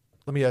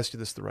me ask you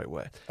this the right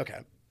way. Okay.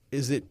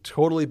 Is it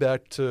totally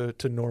back to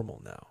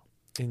normal now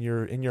in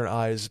your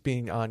eyes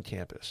being on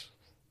campus?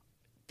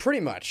 Pretty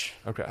much.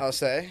 Okay. I'll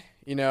say.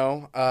 You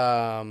know,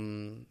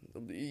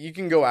 you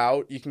can go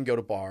out, you can go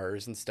to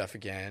bars and stuff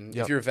again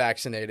Yep. if you're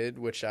vaccinated,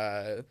 which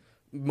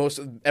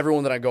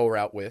everyone that I go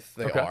out with,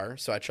 they Okay. are.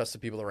 So I trust the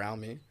people around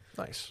me.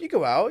 Nice. You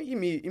go out, you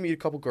meet a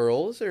couple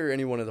girls or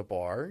anyone at a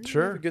bar. You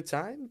Sure. have a good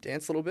time,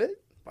 dance a little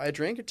bit, buy a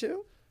drink or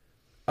two.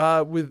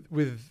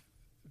 With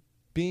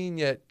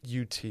being at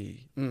UT,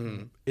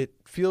 it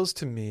feels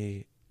to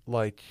me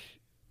like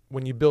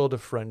when you build a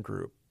friend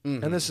group,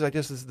 and I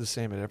guess this is the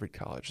same at every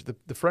college.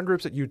 The friend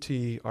groups at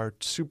UT are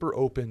super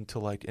open to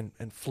like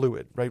and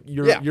fluid, right?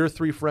 Your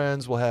 3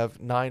 friends will have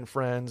 9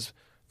 friends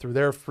through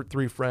their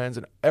 3 friends,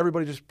 and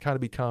everybody just kind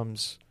of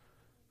becomes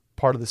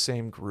part of the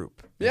same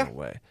group in a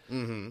way.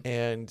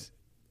 And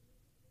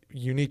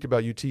unique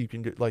about UT, you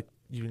can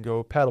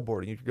go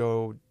paddleboarding, you can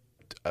go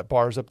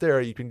bars up there,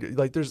 you can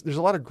like there's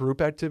a lot of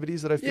group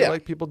activities that I feel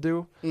like people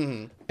do,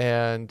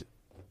 and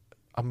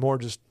I'm more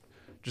just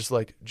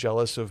like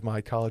jealous of my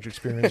college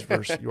experience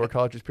versus your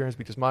college experience,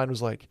 because mine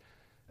was like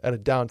at a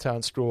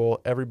downtown school,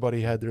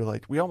 everybody had their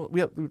like we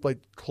have like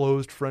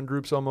closed friend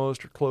groups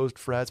almost, or closed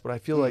frats, but I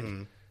feel like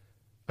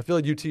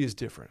UT is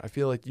different. I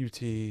feel like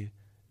UT,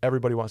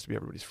 everybody wants to be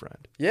everybody's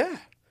friend. Yeah.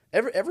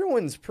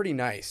 Everyone's pretty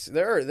nice.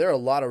 There are a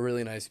lot of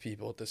really nice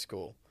people at this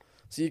school.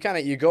 So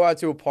you go out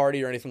to a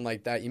party or anything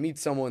like that, you meet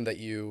someone that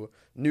you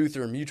knew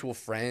through a mutual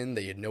friend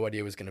that you had no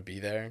idea was going to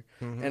be there.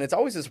 And it's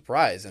always a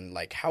surprise, and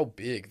like how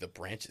big the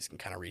branches can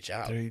kind of reach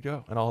out. There you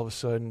go. And all of a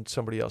sudden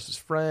somebody else's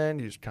friend,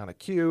 you're just kind of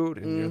cute,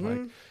 and you're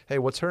like, hey,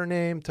 what's her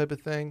name, type of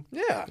thing.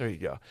 Yeah. There you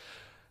go.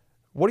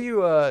 What do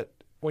you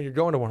when you're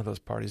going to one of those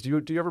parties, do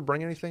you ever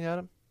bring anything,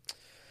 Adam?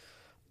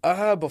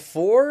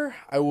 Before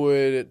I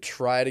would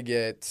try to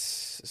get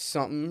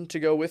something to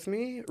go with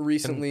me.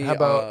 Recently, And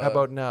how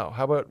about now?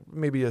 How about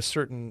maybe a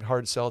certain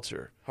hard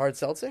seltzer? hard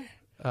seltzer?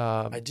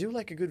 I do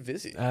like a good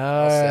Vizzy.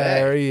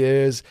 There he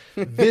is.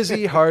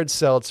 Vizzy Hard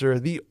Seltzer,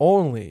 the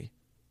only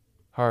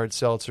hard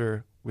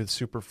seltzer with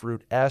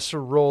superfruit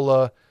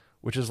acerola,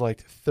 which is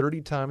like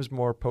 30 times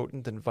more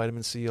potent than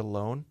vitamin C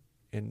alone,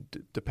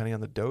 depending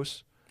on the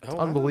dose. It's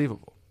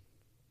unbelievable.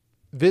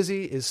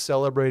 Vizzy is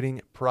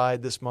celebrating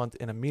Pride this month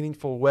in a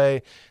meaningful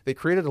way. They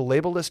created a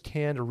labelless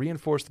can to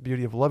reinforce the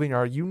beauty of loving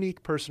our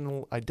unique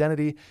personal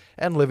identity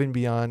and living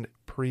beyond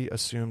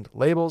pre-assumed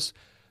labels.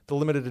 The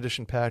limited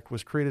edition pack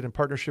was created in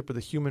partnership with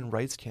the Human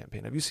Rights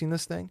Campaign. Have you seen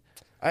this thing?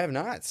 I have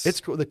not.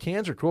 It's cool. The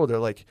cans are cool. They're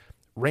like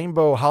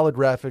rainbow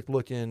holographic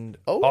looking.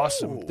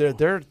 Awesome. They're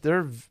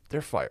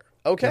fire.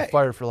 Okay. They're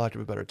fire, for lack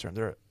of a better term.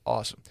 They're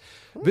awesome.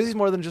 Vizzy's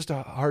more than just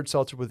a hard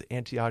seltzer with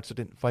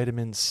antioxidant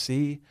vitamin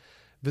C.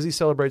 Vizzy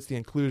celebrates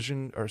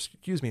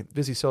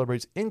Vizzy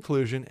celebrates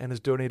inclusion and has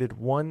donated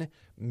 $1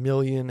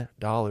 million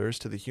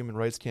to the Human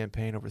Rights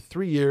Campaign over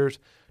 3 years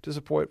to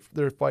support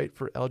their fight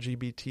for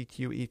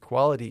LGBTQ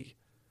equality.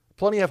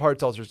 Plenty of hard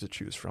seltzers to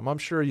choose from. I'm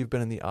sure you've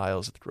been in the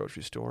aisles at the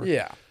grocery store.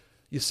 Yeah.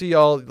 You see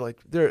all like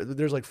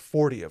there's like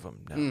 40 of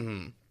them now.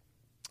 Mm-hmm.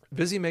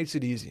 Vizzy makes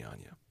it easy on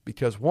you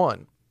because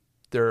one,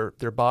 their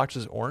box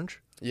is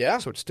orange, Yeah.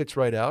 so it sticks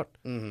right out.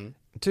 Mm-hmm.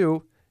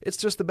 Two, it's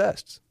just the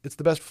best. It's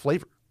the best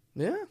flavor.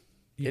 Yeah.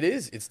 It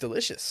is. It's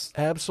delicious.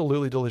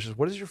 Absolutely delicious.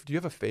 Do you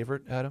have a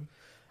favorite, Adam?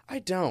 I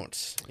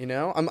don't.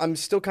 I'm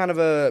still kind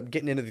of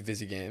getting into the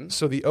Vizzy game.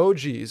 So the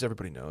OGs,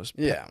 everybody knows.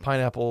 Yeah.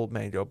 Pineapple,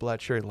 mango, black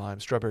cherry lime,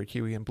 strawberry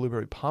kiwi, and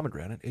blueberry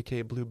pomegranate,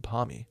 aka Blue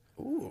Pommy,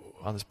 Ooh.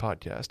 on this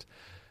podcast.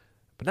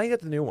 But now you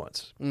got the new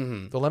ones.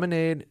 Mm-hmm. The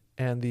lemonade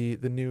and the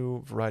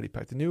new variety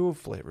pack. The new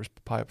flavors,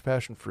 papaya,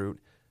 passion fruit,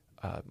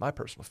 my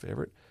personal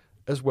favorite,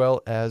 as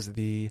well as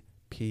the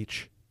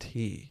peach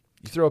tea.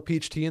 You throw a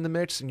peach tea in the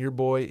mix and your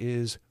boy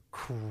is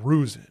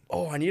cruising.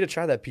 Oh, I need to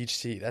try that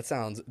peach tea. That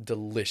sounds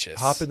delicious.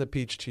 Hop in the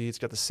peach tea. It's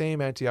got the same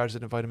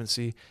antioxidant and vitamin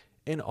C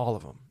in all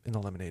of them in the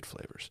lemonade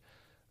flavors.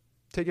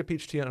 Take a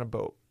peach tea on a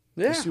boat.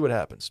 Yeah. Just see what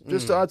happens.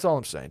 That's all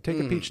I'm saying. Take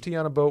a peach tea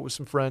on a boat with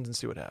some friends and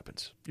see what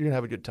happens. You're going to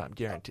have a good time,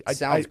 guarantee.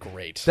 Sounds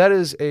great. That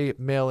is a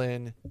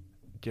mail-in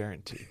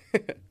guarantee.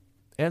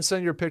 And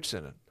send your pics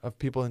in of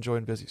people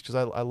enjoying Vizzies because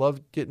I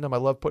love getting them. I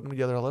love putting them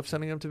together. I love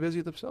sending them to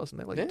Vizzy themselves,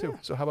 and they like it too.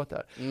 So how about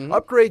that? Mm-hmm.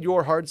 Upgrade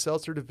your hard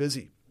seltzer to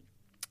Vizzy.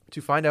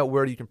 To find out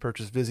where you can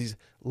purchase Vizzy's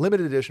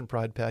limited edition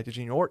Pride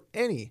packaging or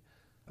any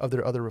of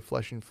their other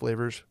refreshing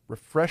flavors, go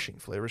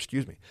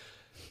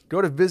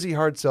to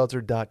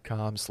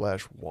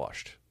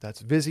VizzyHardSeltzer.com/washed.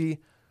 That's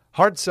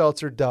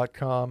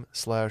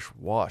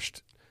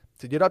VizzyHardSeltzer.com/washed.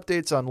 To get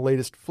updates on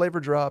latest flavor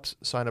drops,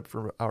 sign up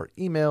for our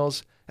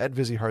emails at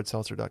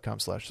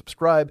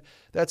VizzyHardSeltzer.com/subscribe.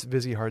 That's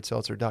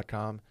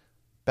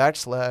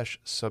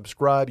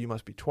VizzyHardSeltzer.com/subscribe. You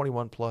must be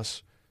 21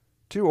 plus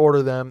to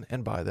order them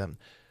and buy them.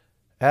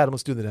 Adam,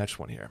 let's do the next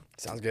one here.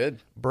 Sounds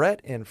good.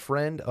 Brett and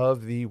friend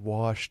of the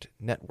Washed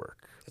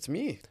Network. That's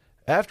me.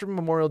 After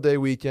Memorial Day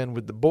weekend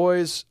with the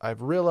boys,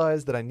 I've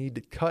realized that I need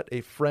to cut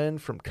a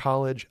friend from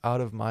college out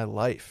of my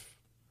life.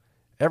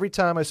 Every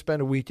time I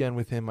spend a weekend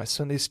with him, my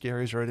Sunday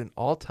scaries are at an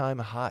all-time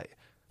high.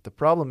 The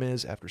problem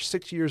is, after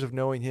 6 years of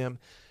knowing him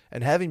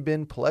and having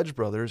been pledge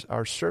brothers,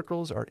 our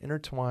circles are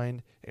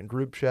intertwined in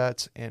group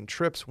chats and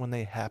trips when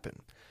they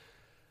happen.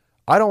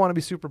 I don't want to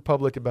be super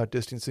public about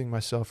distancing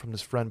myself from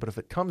this friend, but if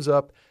it comes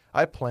up,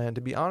 I plan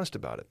to be honest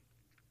about it.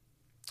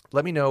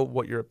 Let me know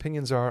what your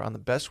opinions are on the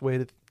best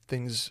the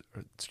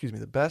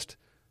best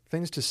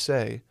things to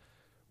say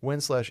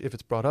when/if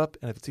it's brought up,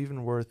 and if it's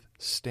even worth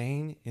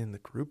staying in the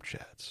group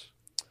chats.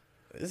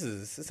 This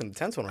is an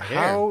intense one right here.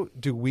 How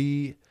do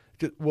we?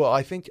 Well,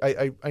 I think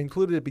I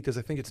included it because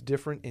I think it's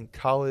different in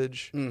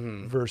college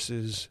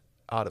versus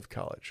out of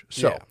college.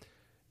 So,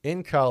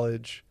 in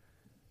college,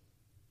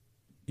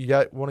 you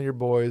got one of your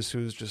boys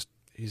who's just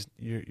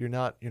you're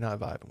not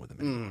vibing with him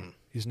anymore.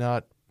 He's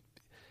not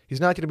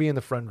going to be in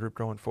the friend group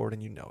going forward,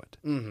 and you know it.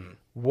 Mm-hmm.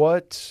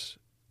 What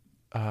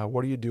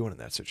are you doing in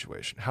that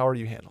situation? How are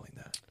you handling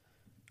that?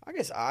 I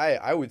guess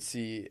I would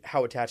see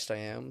how attached I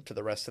am to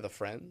the rest of the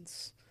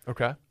friends.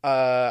 Okay.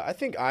 I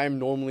think I'm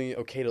normally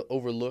okay to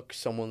overlook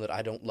someone that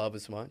I don't love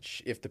as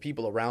much if the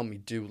people around me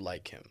do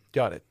like him.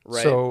 Got it.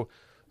 Right. So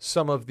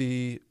some of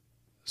the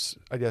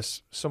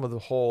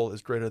whole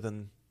is greater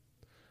than.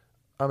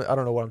 I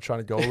don't know what I'm trying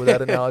to go with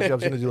that analogy. I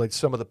was going to do like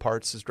some of the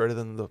parts is greater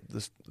than the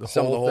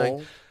whole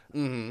thing.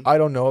 Mm-hmm. I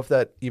don't know if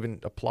that even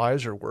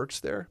applies or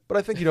works there, but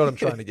I think you know what I'm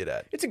trying to get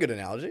at. It's a good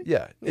analogy.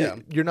 Yeah.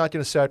 You're not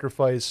going to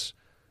sacrifice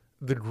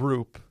the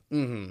group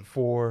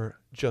for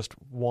just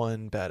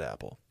one bad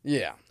apple.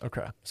 Yeah.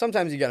 Okay.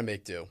 Sometimes you got to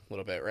make do a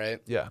little bit, right?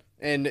 Yeah.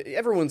 And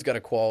everyone's got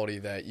a quality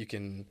that you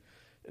can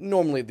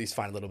normally at least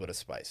find a little bit of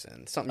spice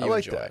in. Something you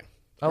enjoy. That.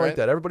 I like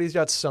that. Everybody's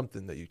got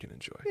something that you can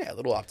enjoy. Yeah, a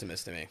little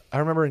optimist to me. I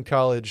remember in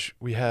college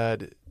we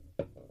had,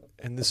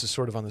 and this is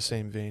sort of on the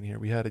same vein here,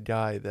 we had a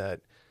guy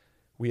that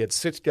we had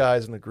 6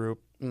 guys in the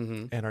group,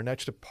 and our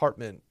next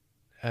apartment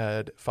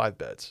had 5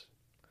 beds.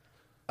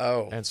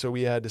 Oh. And so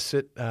we had to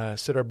sit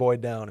our boy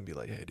down and be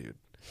like, hey, dude,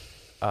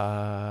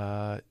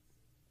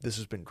 this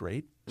has been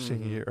great.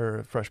 Senior year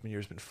or freshman year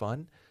has been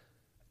fun.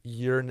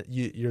 You're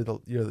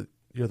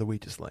the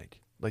weakest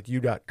link. Like you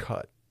got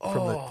cut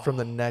from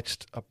the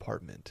next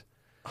apartment.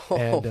 Oh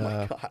and,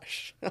 my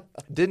gosh.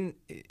 Didn't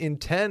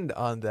intend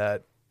on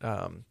that.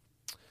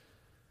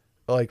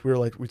 Like we were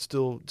like we'd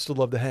still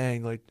love to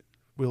hang. Like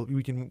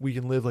we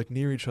can live like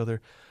near each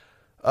other.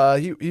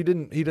 He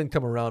didn't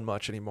come around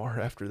much anymore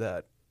after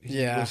that.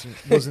 He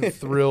wasn't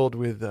thrilled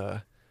with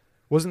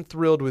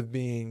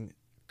being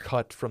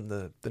cut from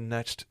the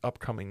next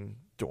upcoming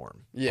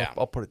dorm. Yeah,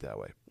 I'll put it that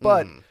way.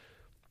 But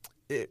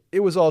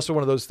it was also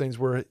one of those things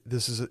where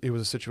it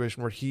was a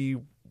situation where he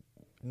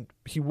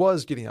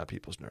was getting on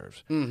people's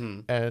nerves.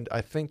 Mm-hmm. And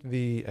I think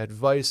the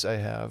advice I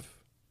have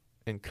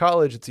in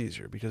college, it's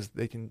easier because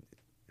they can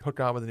hook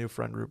on with a new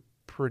friend group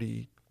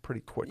pretty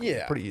quickly,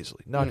 pretty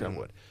easily. Knock on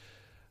wood.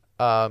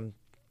 And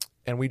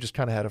we just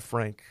kind of had a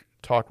frank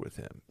talk with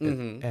him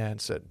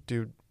and said,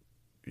 dude,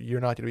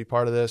 you're not going to be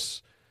part of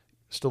this.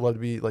 Still love to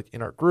be like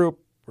in our group.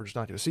 We're just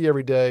not going to see you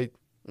every day.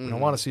 We don't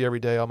want to see you every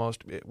day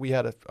almost. We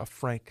had a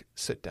frank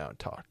sit down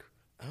talk.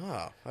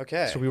 Oh,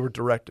 okay. So we were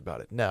direct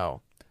about it.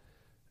 Now,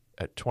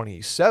 at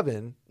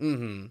 27,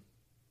 Mm-hmm.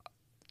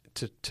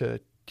 to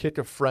kick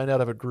a friend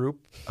out of a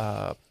group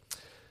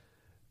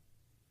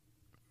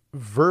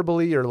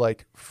verbally or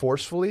like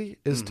forcefully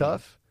is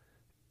tough.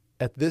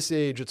 At this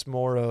age, it's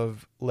more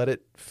of let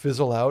it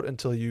fizzle out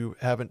until you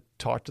haven't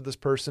talked to this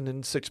person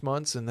in 6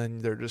 months, and then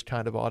they're just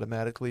kind of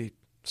automatically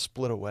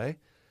split away.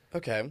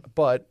 Okay.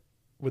 But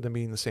with them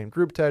being the same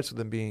group text, with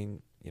them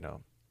being,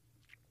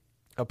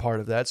 a part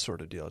of that sort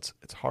of deal,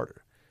 it's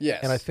harder. Yes.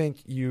 And I think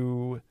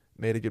you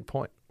made a good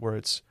point where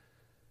it's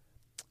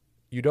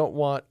you don't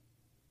want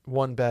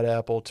one bad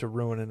apple to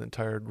ruin an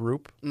entire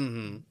group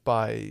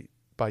by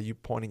you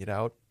pointing it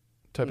out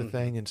type of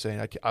thing and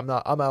saying I'm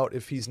out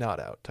if he's not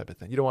out type of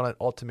thing. You don't want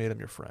to ultimatum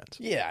your friends.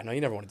 Yeah, no, you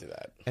never want to do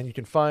that. And you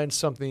can find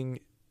something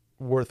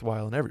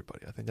worthwhile in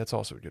everybody. I think that's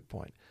also a good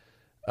point.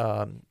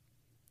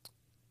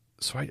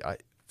 So I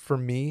for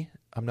me,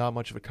 I'm not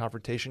much of a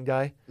confrontation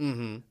guy.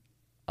 Mm-hmm.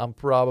 I'm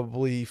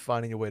probably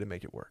finding a way to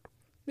make it work.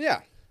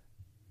 Yeah.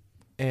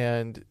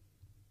 And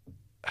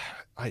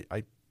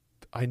I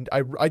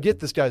get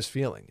this guy's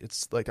feeling.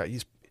 It's like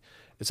he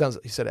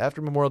said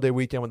after Memorial Day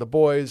weekend with the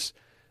boys,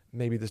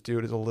 maybe this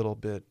dude is a little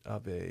bit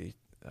of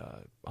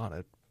on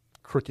a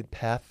crooked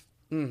path,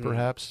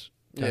 perhaps.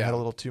 Yeah. Had a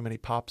little too many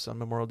pops on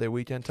Memorial Day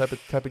weekend type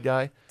of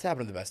guy. It's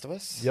happened to the best of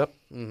us. Yep.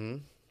 Mm-hmm.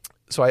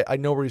 So I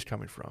know where he's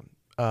coming from.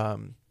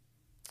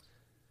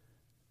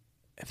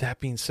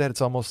 That being said,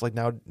 it's almost like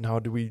now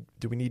do we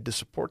need to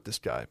support this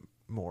guy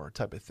more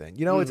type of thing.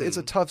 It's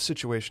a tough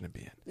situation to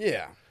be in.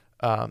 Yeah.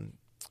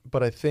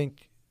 But I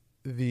think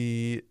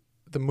the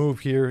move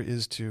here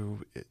is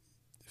to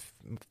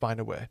find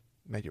a way,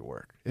 make it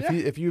work.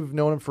 If you've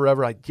known him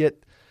forever, I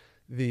get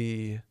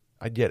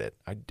it.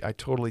 I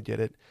totally get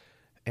it.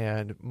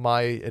 And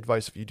my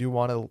advice, if you do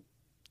want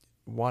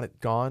it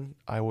gone,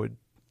 I would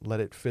let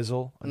it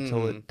fizzle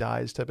until it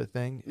dies type of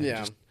thing. And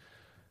just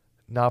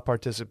not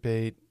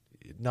participate,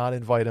 not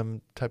invite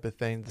him type of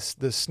thing.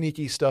 The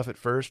sneaky stuff at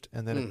first,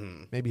 and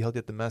then maybe he'll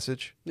get the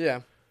message.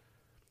 Yeah.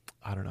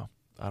 I don't know.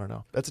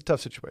 That's a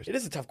tough situation. It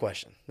is a tough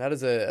question.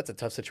 That's a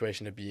tough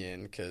situation to be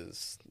in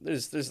because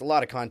there's a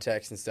lot of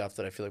context and stuff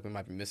that I feel like we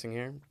might be missing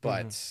here.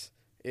 But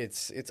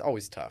it's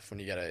always tough when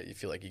you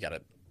feel like you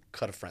gotta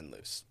cut a friend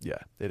loose. Yeah,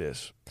 it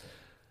is.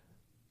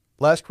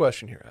 Last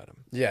question here,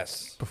 Adam.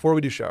 Yes. Before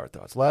we do shower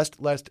thoughts,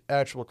 last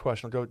actual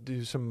question. I'll go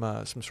do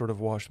some sort of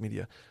washed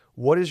media.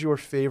 What is your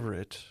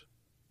favorite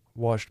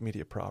washed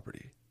media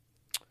property?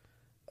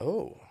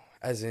 Oh,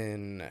 as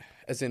in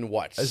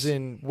what? As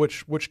in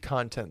which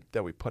content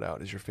that we put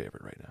out is your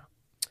favorite right now?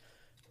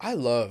 I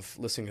love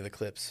listening to the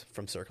clips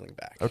from Circling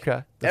Back.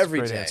 Okay, that's every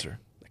a great day. answer.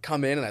 I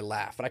come in and I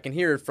laugh, and I can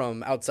hear it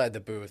from outside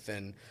the booth,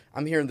 and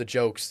I'm hearing the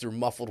jokes through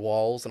muffled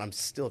walls, and I'm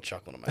still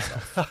chuckling to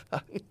myself.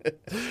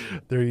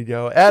 There you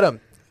go,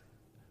 Adam.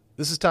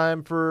 This is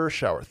time for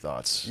shower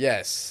thoughts.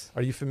 Yes.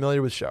 Are you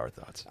familiar with shower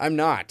thoughts? I'm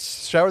not.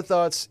 Shower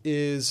thoughts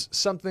is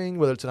something,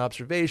 whether it's an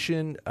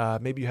observation,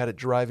 maybe you had it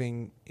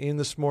driving in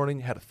this morning,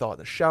 you had a thought in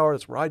the shower.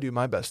 That's where I do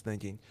my best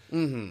thinking.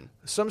 Mm-hmm.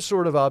 Some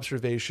sort of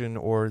observation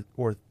or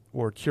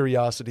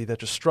curiosity that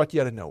just struck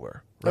you out of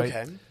nowhere, right?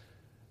 Okay.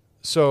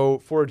 So,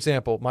 for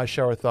example, my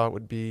shower thought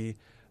would be,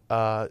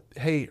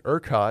 hey,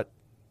 ERCOT,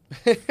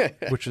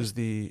 which is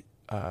the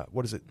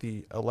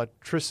the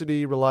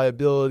Electricity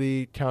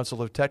Reliability Council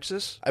of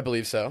Texas, I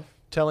believe so.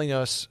 telling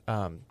us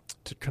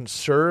to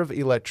conserve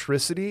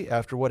electricity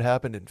after what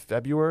happened in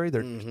February.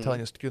 They're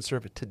telling us to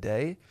conserve it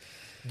today.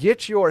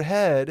 Get your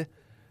head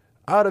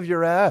out of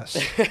your ass,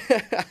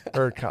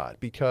 ERCOT,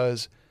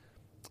 because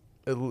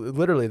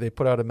literally they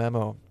put out a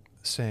memo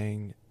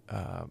saying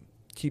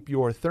keep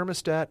your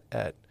thermostat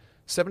at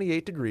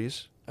 78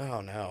 degrees.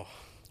 Oh, no.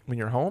 When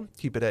you're home,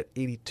 keep it at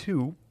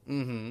 82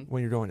 Mm-hmm.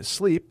 when you're going to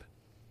sleep,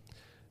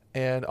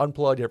 and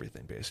unplug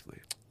everything basically.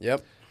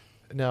 Yep.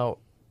 Now,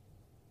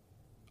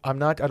 I'm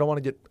not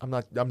going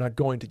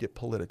to get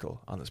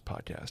political on this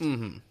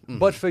podcast,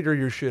 but figure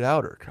your shit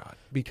out, ERCOT,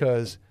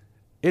 because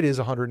it is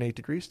 108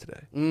 degrees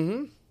today.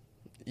 Mm-hmm.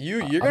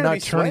 You're going to be I'm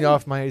not turning sweating.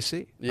 off my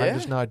AC. Yeah? I'm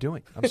just not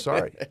doing. I'm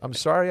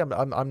sorry.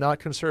 I'm not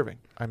conserving.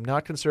 I'm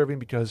not conserving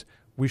because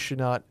we should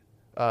not,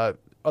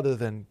 other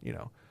than,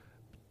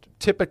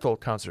 typical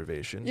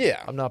conservation.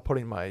 Yeah. I'm not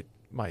putting my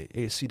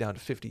AC down to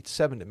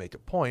 57 to make a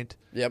point.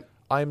 Yep.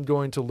 I'm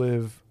going to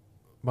live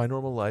my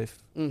normal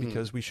life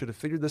because we should have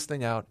figured this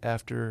thing out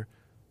after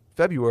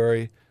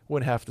February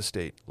when half the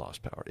state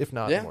lost power, if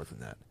not more than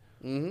that.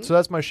 Mm-hmm. So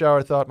that's my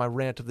shower thought, my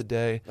rant of the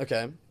day.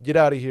 Okay. Get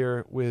out of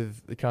here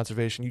with the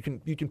conservation. You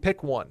can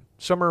pick one,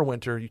 summer or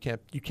winter. You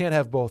can't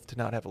have both to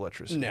not have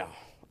electricity. No.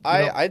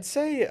 I'd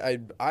say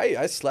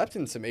I slept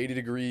in some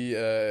 80-degree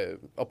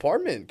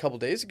apartment a couple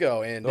days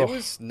ago, and it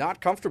was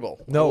not comfortable,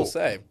 I will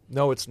say.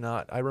 No, it's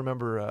not. I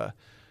remember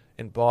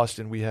in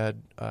Boston we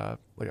had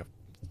like a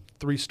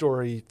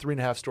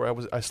 3.5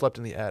 story. I slept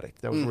in the attic.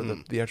 That was where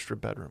the extra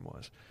bedroom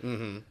was.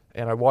 Mm-hmm.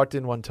 And I walked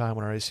in one time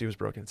when our AC was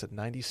broken. It said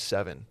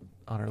 97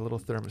 on our little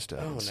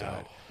thermostat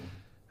inside. No.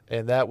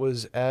 And that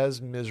was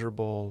as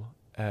miserable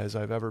as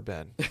I've ever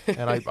been.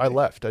 And I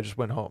left. I just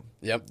went home.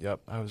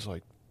 Yep. I was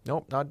like,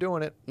 Nope, not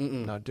doing it.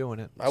 Not doing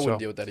it. I wouldn't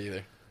deal with that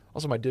either.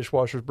 Also, my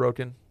dishwasher's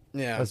broken.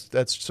 Yeah.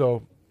 That's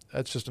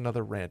just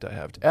another rant I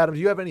have. Adam,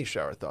 do you have any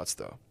shower thoughts,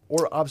 though?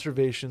 Or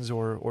observations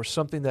or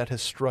something that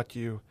has struck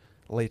you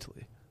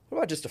lately? What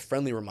about just a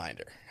friendly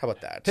reminder? How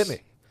about that? Hit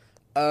me.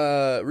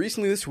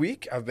 Recently this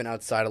week, I've been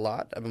outside a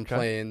lot. I've been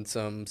playing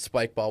some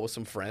spike ball with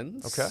some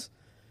friends. Okay.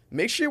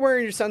 Make sure you're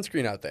wearing your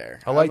sunscreen out there.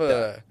 I like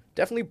that.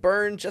 Definitely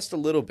burn just a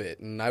little bit,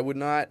 and I would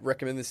not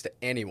recommend this to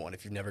anyone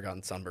if you've never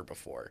gotten sunburned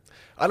before.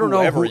 I don't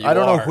know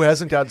who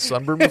hasn't gotten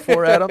sunburned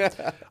before, Adam.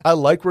 I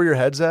like where your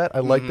head's at. I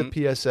like the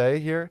PSA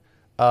here.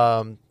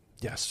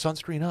 Yeah,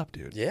 sunscreen up,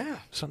 dude. Yeah.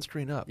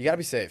 Sunscreen up. You got to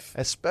be safe.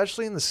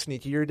 Especially in the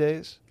sneakier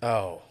days.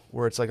 Oh.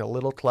 Where it's like a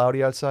little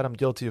cloudy outside. I'm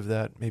guilty of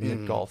that maybe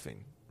at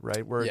golfing,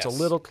 right? Where it's a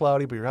little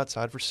cloudy, but you're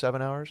outside for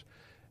 7 hours.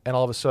 And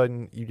all of a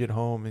sudden you get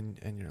home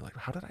and you're like,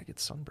 how did I get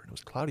sunburned? It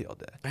was cloudy all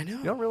day. I know.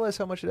 You don't realize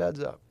how much it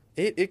adds up.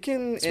 It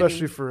can.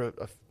 Especially for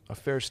a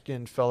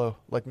fair-skinned fellow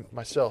like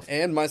myself.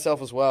 And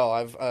myself as well.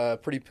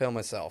 I've pretty pale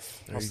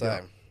myself, I'll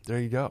say. There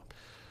you go.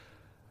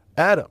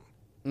 Adam.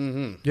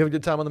 Mm-hmm. You have a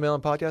good time on the Mail-In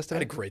podcast today? I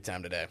had a great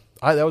time today.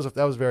 That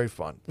was very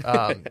fun.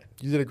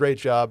 You did a great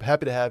job.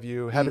 Happy to have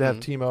you. Happy to have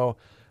Timo.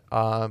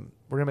 We're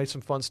going to make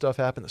some fun stuff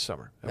happen this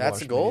summer. That's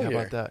the goal here. How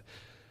about that?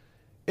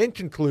 In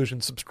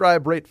conclusion,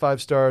 subscribe, rate 5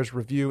 stars,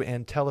 review,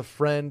 and tell a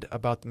friend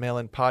about the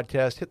Mail-In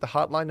podcast. Hit the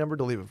hotline number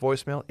to leave a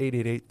voicemail,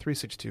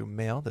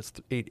 888-362-MAIL. That's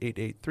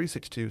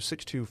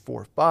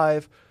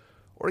 888-362-6245.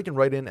 Or you can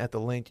write in at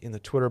the link in the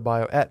Twitter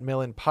bio at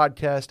Mail-In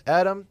Podcast.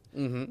 Adam,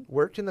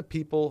 where can the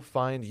people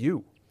find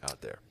you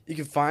out there? You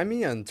can find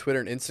me on Twitter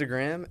and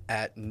Instagram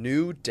at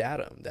New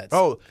Datum.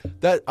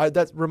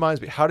 That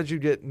reminds me. How did you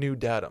get New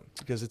Datum?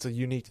 Because it's a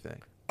unique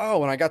thing. Oh,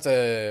 when I got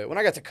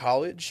to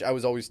college, I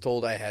was always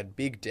told I had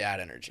big dad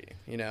energy.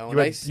 You know,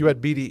 you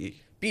had BDE.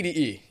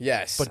 BDE,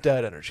 yes, but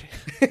dad energy.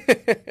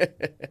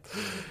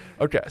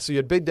 Okay, so you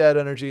had big dad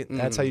energy.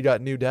 That's how you got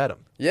New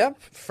Datum.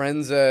 Yep,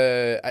 friends.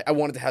 I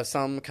wanted to have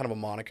some kind of a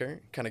moniker,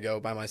 kind of go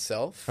by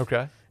myself.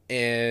 Okay.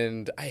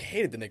 And I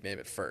hated the nickname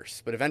at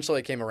first, but eventually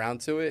I came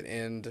around to it,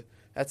 and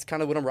that's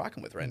kind of what I'm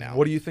rocking with right now.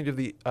 What do you think of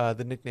the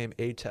nickname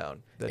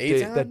A-Town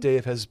that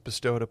Dave has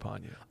bestowed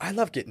upon you? I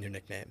love getting new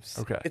nicknames.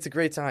 Okay. It's a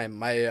great time.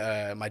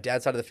 My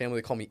dad's side of the family,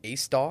 they call me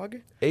Ace Dog.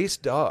 Ace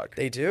Dog.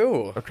 They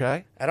do.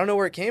 Okay. I don't know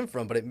where it came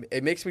from, but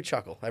it makes me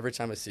chuckle every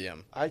time I see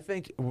him. I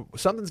think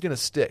something's going to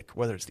stick,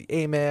 whether it's the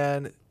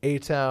A-Man,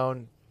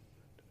 A-Town.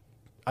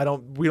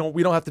 We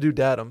don't have to do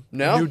Datum.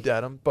 No. New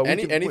Datum. But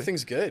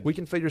anything's good. We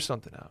can figure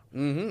something out.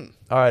 Mm-hmm.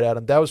 All right,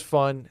 Adam. That was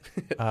fun.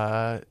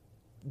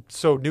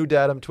 So New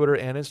Datum, Twitter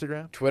and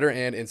Instagram? Twitter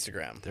and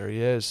Instagram. There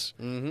he is.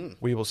 Mm-hmm.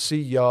 We will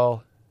see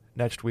y'all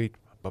next week.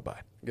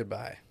 Bye-bye.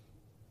 Goodbye.